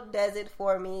still does it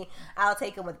for me. I'll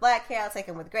take him with black hair. I'll take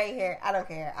him with gray hair. I don't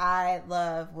care. I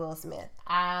love Will Smith.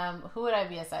 Who would I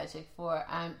be a side chick for?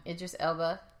 I'm Idris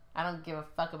Elba. I don't give a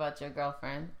fuck about your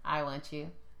girlfriend. I want you.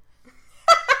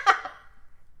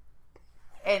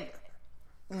 And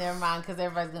never mind, because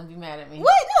everybody's gonna be mad at me.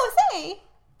 What? No, say.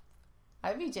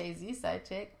 I'd be Jay-Z's side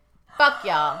chick. Fuck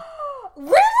y'all.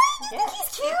 Really? You think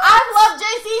he's cute? I've loved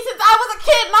Jay-Z since I was a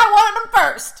kid and I wanted him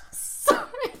first. Sorry.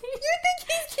 You think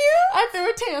he's cute? I threw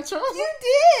a tantrum. You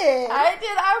did. I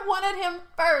did. I wanted him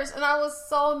first. And I was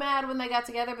so mad when they got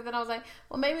together. But then I was like,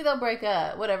 well, maybe they'll break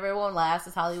up. Whatever. It won't last.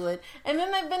 It's Hollywood. And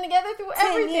then they've been together through 10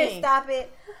 everything. Years, stop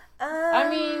it. I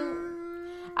mean,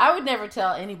 I would never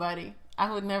tell anybody. I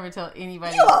would never tell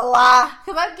anybody. You a lie.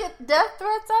 Because I'd get death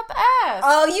threats out the ass.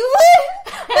 Oh, you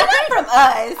would? But not from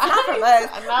us. Not from us.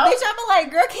 No. Bitch, I'd be like,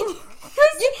 girl, can you...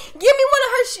 Give me one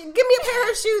of her shoes. Give me a pair of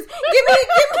her shoes. Give me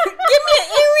an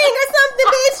earring or something,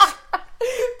 bitch.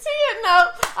 Tia, no,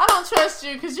 I don't trust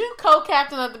you because you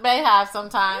co-captain of the Beehive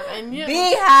sometimes, and you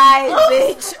Beehive,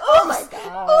 bitch. Oh my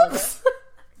god. Oops.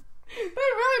 They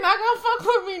really not gonna fuck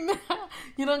with me now.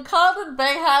 You done called it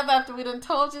Bay Hive after we done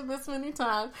told you this many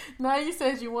times. Now you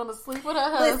said you want to sleep with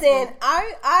her husband. Listen,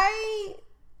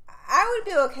 I would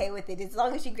be okay with it as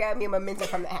long as she grabbed me a memento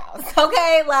from the house.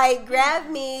 Okay? Like, grab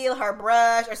me her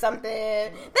brush or something.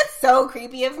 That's so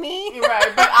creepy of me.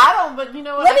 Right, but you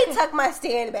know what? Let me tuck my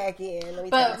stand back in.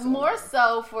 But more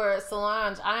so for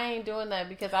Solange, I ain't doing that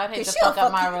because I'd hate to fuck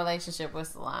up my relationship with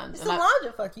Solange. Solange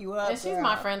will fuck you up. And she's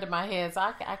my friend in my head, so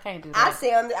I can't do that.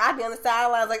 I'd be on the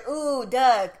sidelines like, ooh,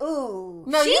 duck, ooh.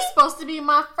 No, you're supposed to be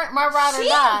my friend, my ride or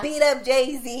die. She beat up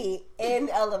Jay-Z in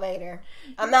the elevator.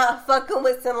 I'm not fucking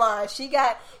with Solange. She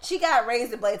got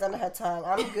razor blades under her tongue.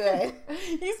 I'm good.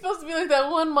 You're supposed to be like that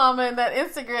one mama in that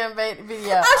Instagram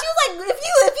video. Oh, she was like,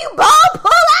 if you ball,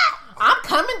 pull out. I'm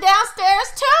coming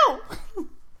downstairs too.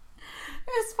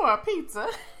 It's for a pizza.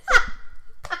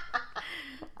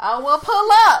 I will pull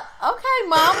up. Okay,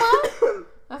 mama.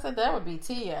 I said that would be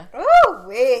Tia. Ooh,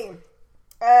 wee.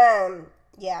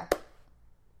 Yeah.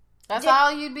 That's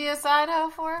all you'd be a side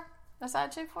hoe for? A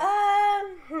side chick for?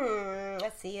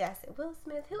 Let's see. I said Will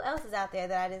Smith. Who else is out there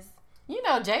that I just... You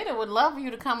know, Jada would love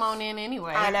you to come on in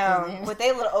anyway. I know. With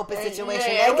their little open situation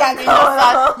they got going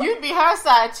on. You'd be her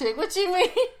side chick. What you mean?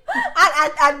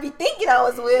 I'd be thinking I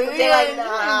was Will. But they're like,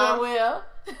 nah. Will.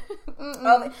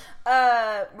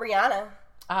 Rihanna.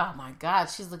 Oh my God.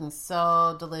 She's looking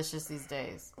so delicious these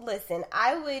days. Listen.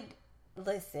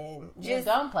 Just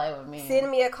don't play with me.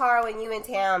 Send me a car when you in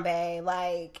town, babe.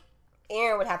 Like,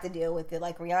 Aaron would have to deal with it.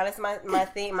 Like, Rihanna's my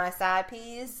thing, my side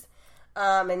piece.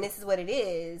 And this is what it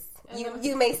is.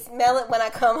 You may smell it when I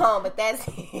come home, but that's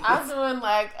it. I'm doing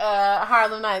like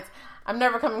Harlem Nights. I'm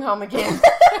never coming home again.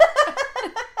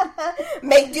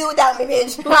 Make do without me,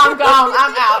 bitch. I'm gone.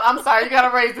 I'm out. I'm sorry. You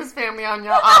gotta raise this family on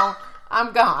your own.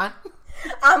 I'm gone.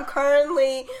 I'm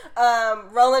currently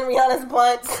rolling Rihanna's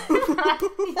blunts. This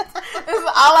is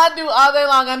all I do all day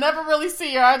long. I never really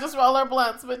see her. I just roll her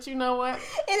blunts. But you know what?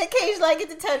 And occasionally I get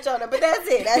to touch on her. But that's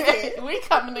it. That's it. We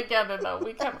coming together though.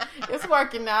 It's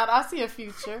working out. I see a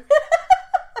future.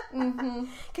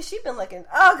 Cause she's been looking.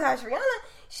 Oh gosh, Rihanna.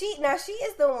 She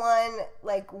is the one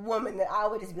like woman that I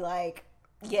would just be like,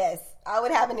 yes, I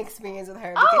would have an experience with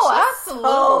her. Because she's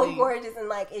so gorgeous and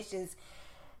like it's just.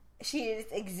 She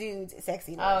just exudes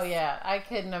sexiness. Oh, yeah. I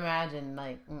couldn't imagine,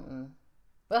 like,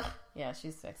 Ugh. Yeah,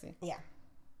 she's sexy. Yeah.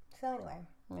 So, anyway.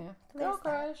 Yeah. Girl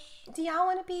crush. Do y'all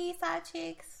want to be side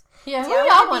chicks? Yeah, who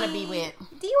y'all want to be with?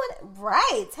 Do you want to...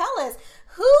 Right. Tell us.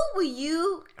 Who will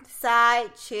you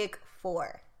side chick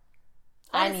for?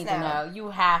 I need to know.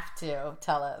 You have to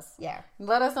tell us. Yeah.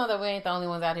 Let us know that we ain't the only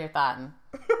ones out here thoughting.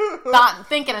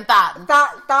 Thinking and thoughting.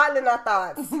 Thoughting in our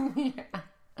thoughts. Yeah.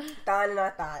 Thoughting in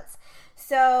our thoughts.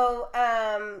 So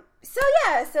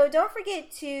don't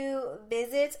forget to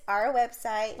visit our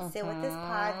website,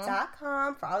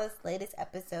 sitwithuspod.com for all the latest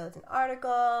episodes and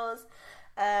articles.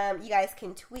 You guys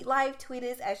can live tweet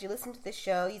us as you listen to the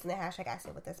show using the hashtag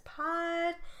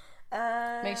 #SitWithUsPod.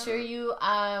 Make sure you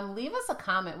leave us a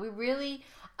comment. We really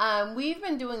we've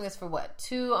been doing this for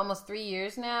almost 3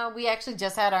 years now. We actually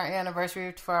just had our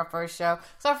anniversary for our first show.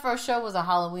 So our first show was a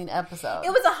Halloween episode. It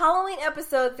was a Halloween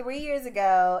episode 3 years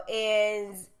ago,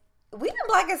 and we've been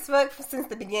black as fuck since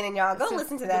the beginning, y'all. Go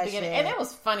listen to that shit. And it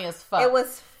was funny as fuck. It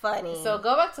was funny. So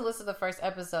go back to listen to the first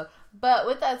episode. But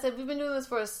with that said, we've been doing this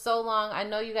for so long. I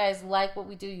know you guys like what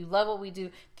we do. You love what we do.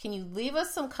 Can you leave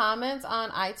us some comments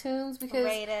on iTunes? Because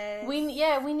rate us. we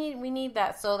need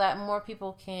that so that more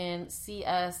people can see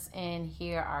us and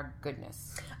hear our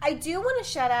goodness. I do want to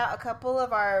shout out a couple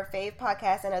of our fave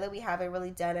podcasts. I know that we haven't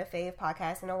really done a fave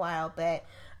podcast in a while, but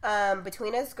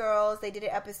Between Us Girls, they did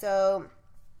an episode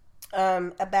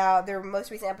about their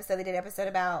most recent episode. They did an episode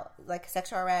about like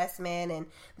sexual harassment and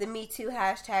the Me Too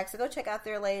hashtag. So go check out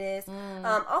their latest.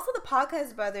 Also, the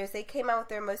Podcast Brothers, they came out with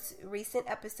their most recent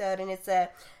episode, and it's a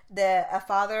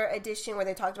father edition where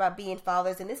they talked about being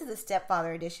fathers, and this is a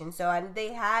stepfather edition. So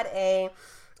they had a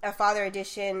father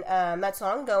edition not so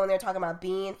long ago when they're talking about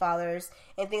being fathers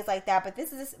and things like that. But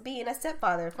this is being a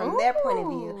stepfather from their point of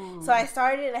view. So I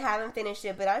started it and I haven't finished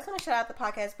it, but I just want to shout out the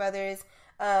Podcast Brothers.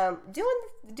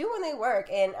 Doing their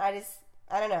work, and I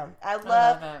don't know. I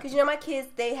love because my kids,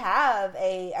 they have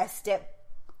a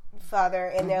stepfather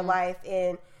in their life,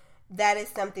 and that is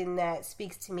something that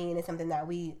speaks to me, and it's something that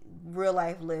we real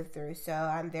life live through. So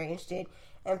I'm very interested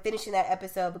in finishing that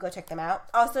episode. But go check them out.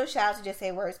 Also, shout out to Just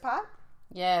Say Words Pod.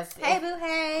 Yes. Hey, boo,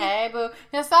 hey. Hey, boo.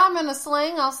 Yes, I'm in a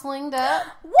sling. I'm slinged up.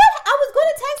 What? I was going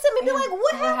to text him and be like,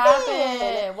 what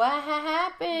happened? What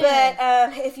happened? But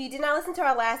if you did not listen to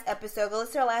our last episode, go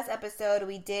listen to our last episode.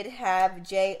 We did have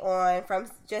Jay on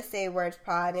from Just Say Words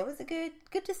Pod, and it was a good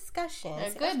discussion.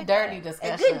 A good dirty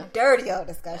discussion. A good dirty old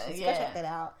discussion. So go check that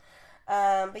out.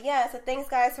 But yeah, so thanks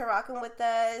guys for rocking with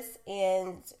us,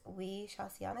 and we shall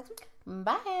see y'all next week.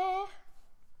 Bye.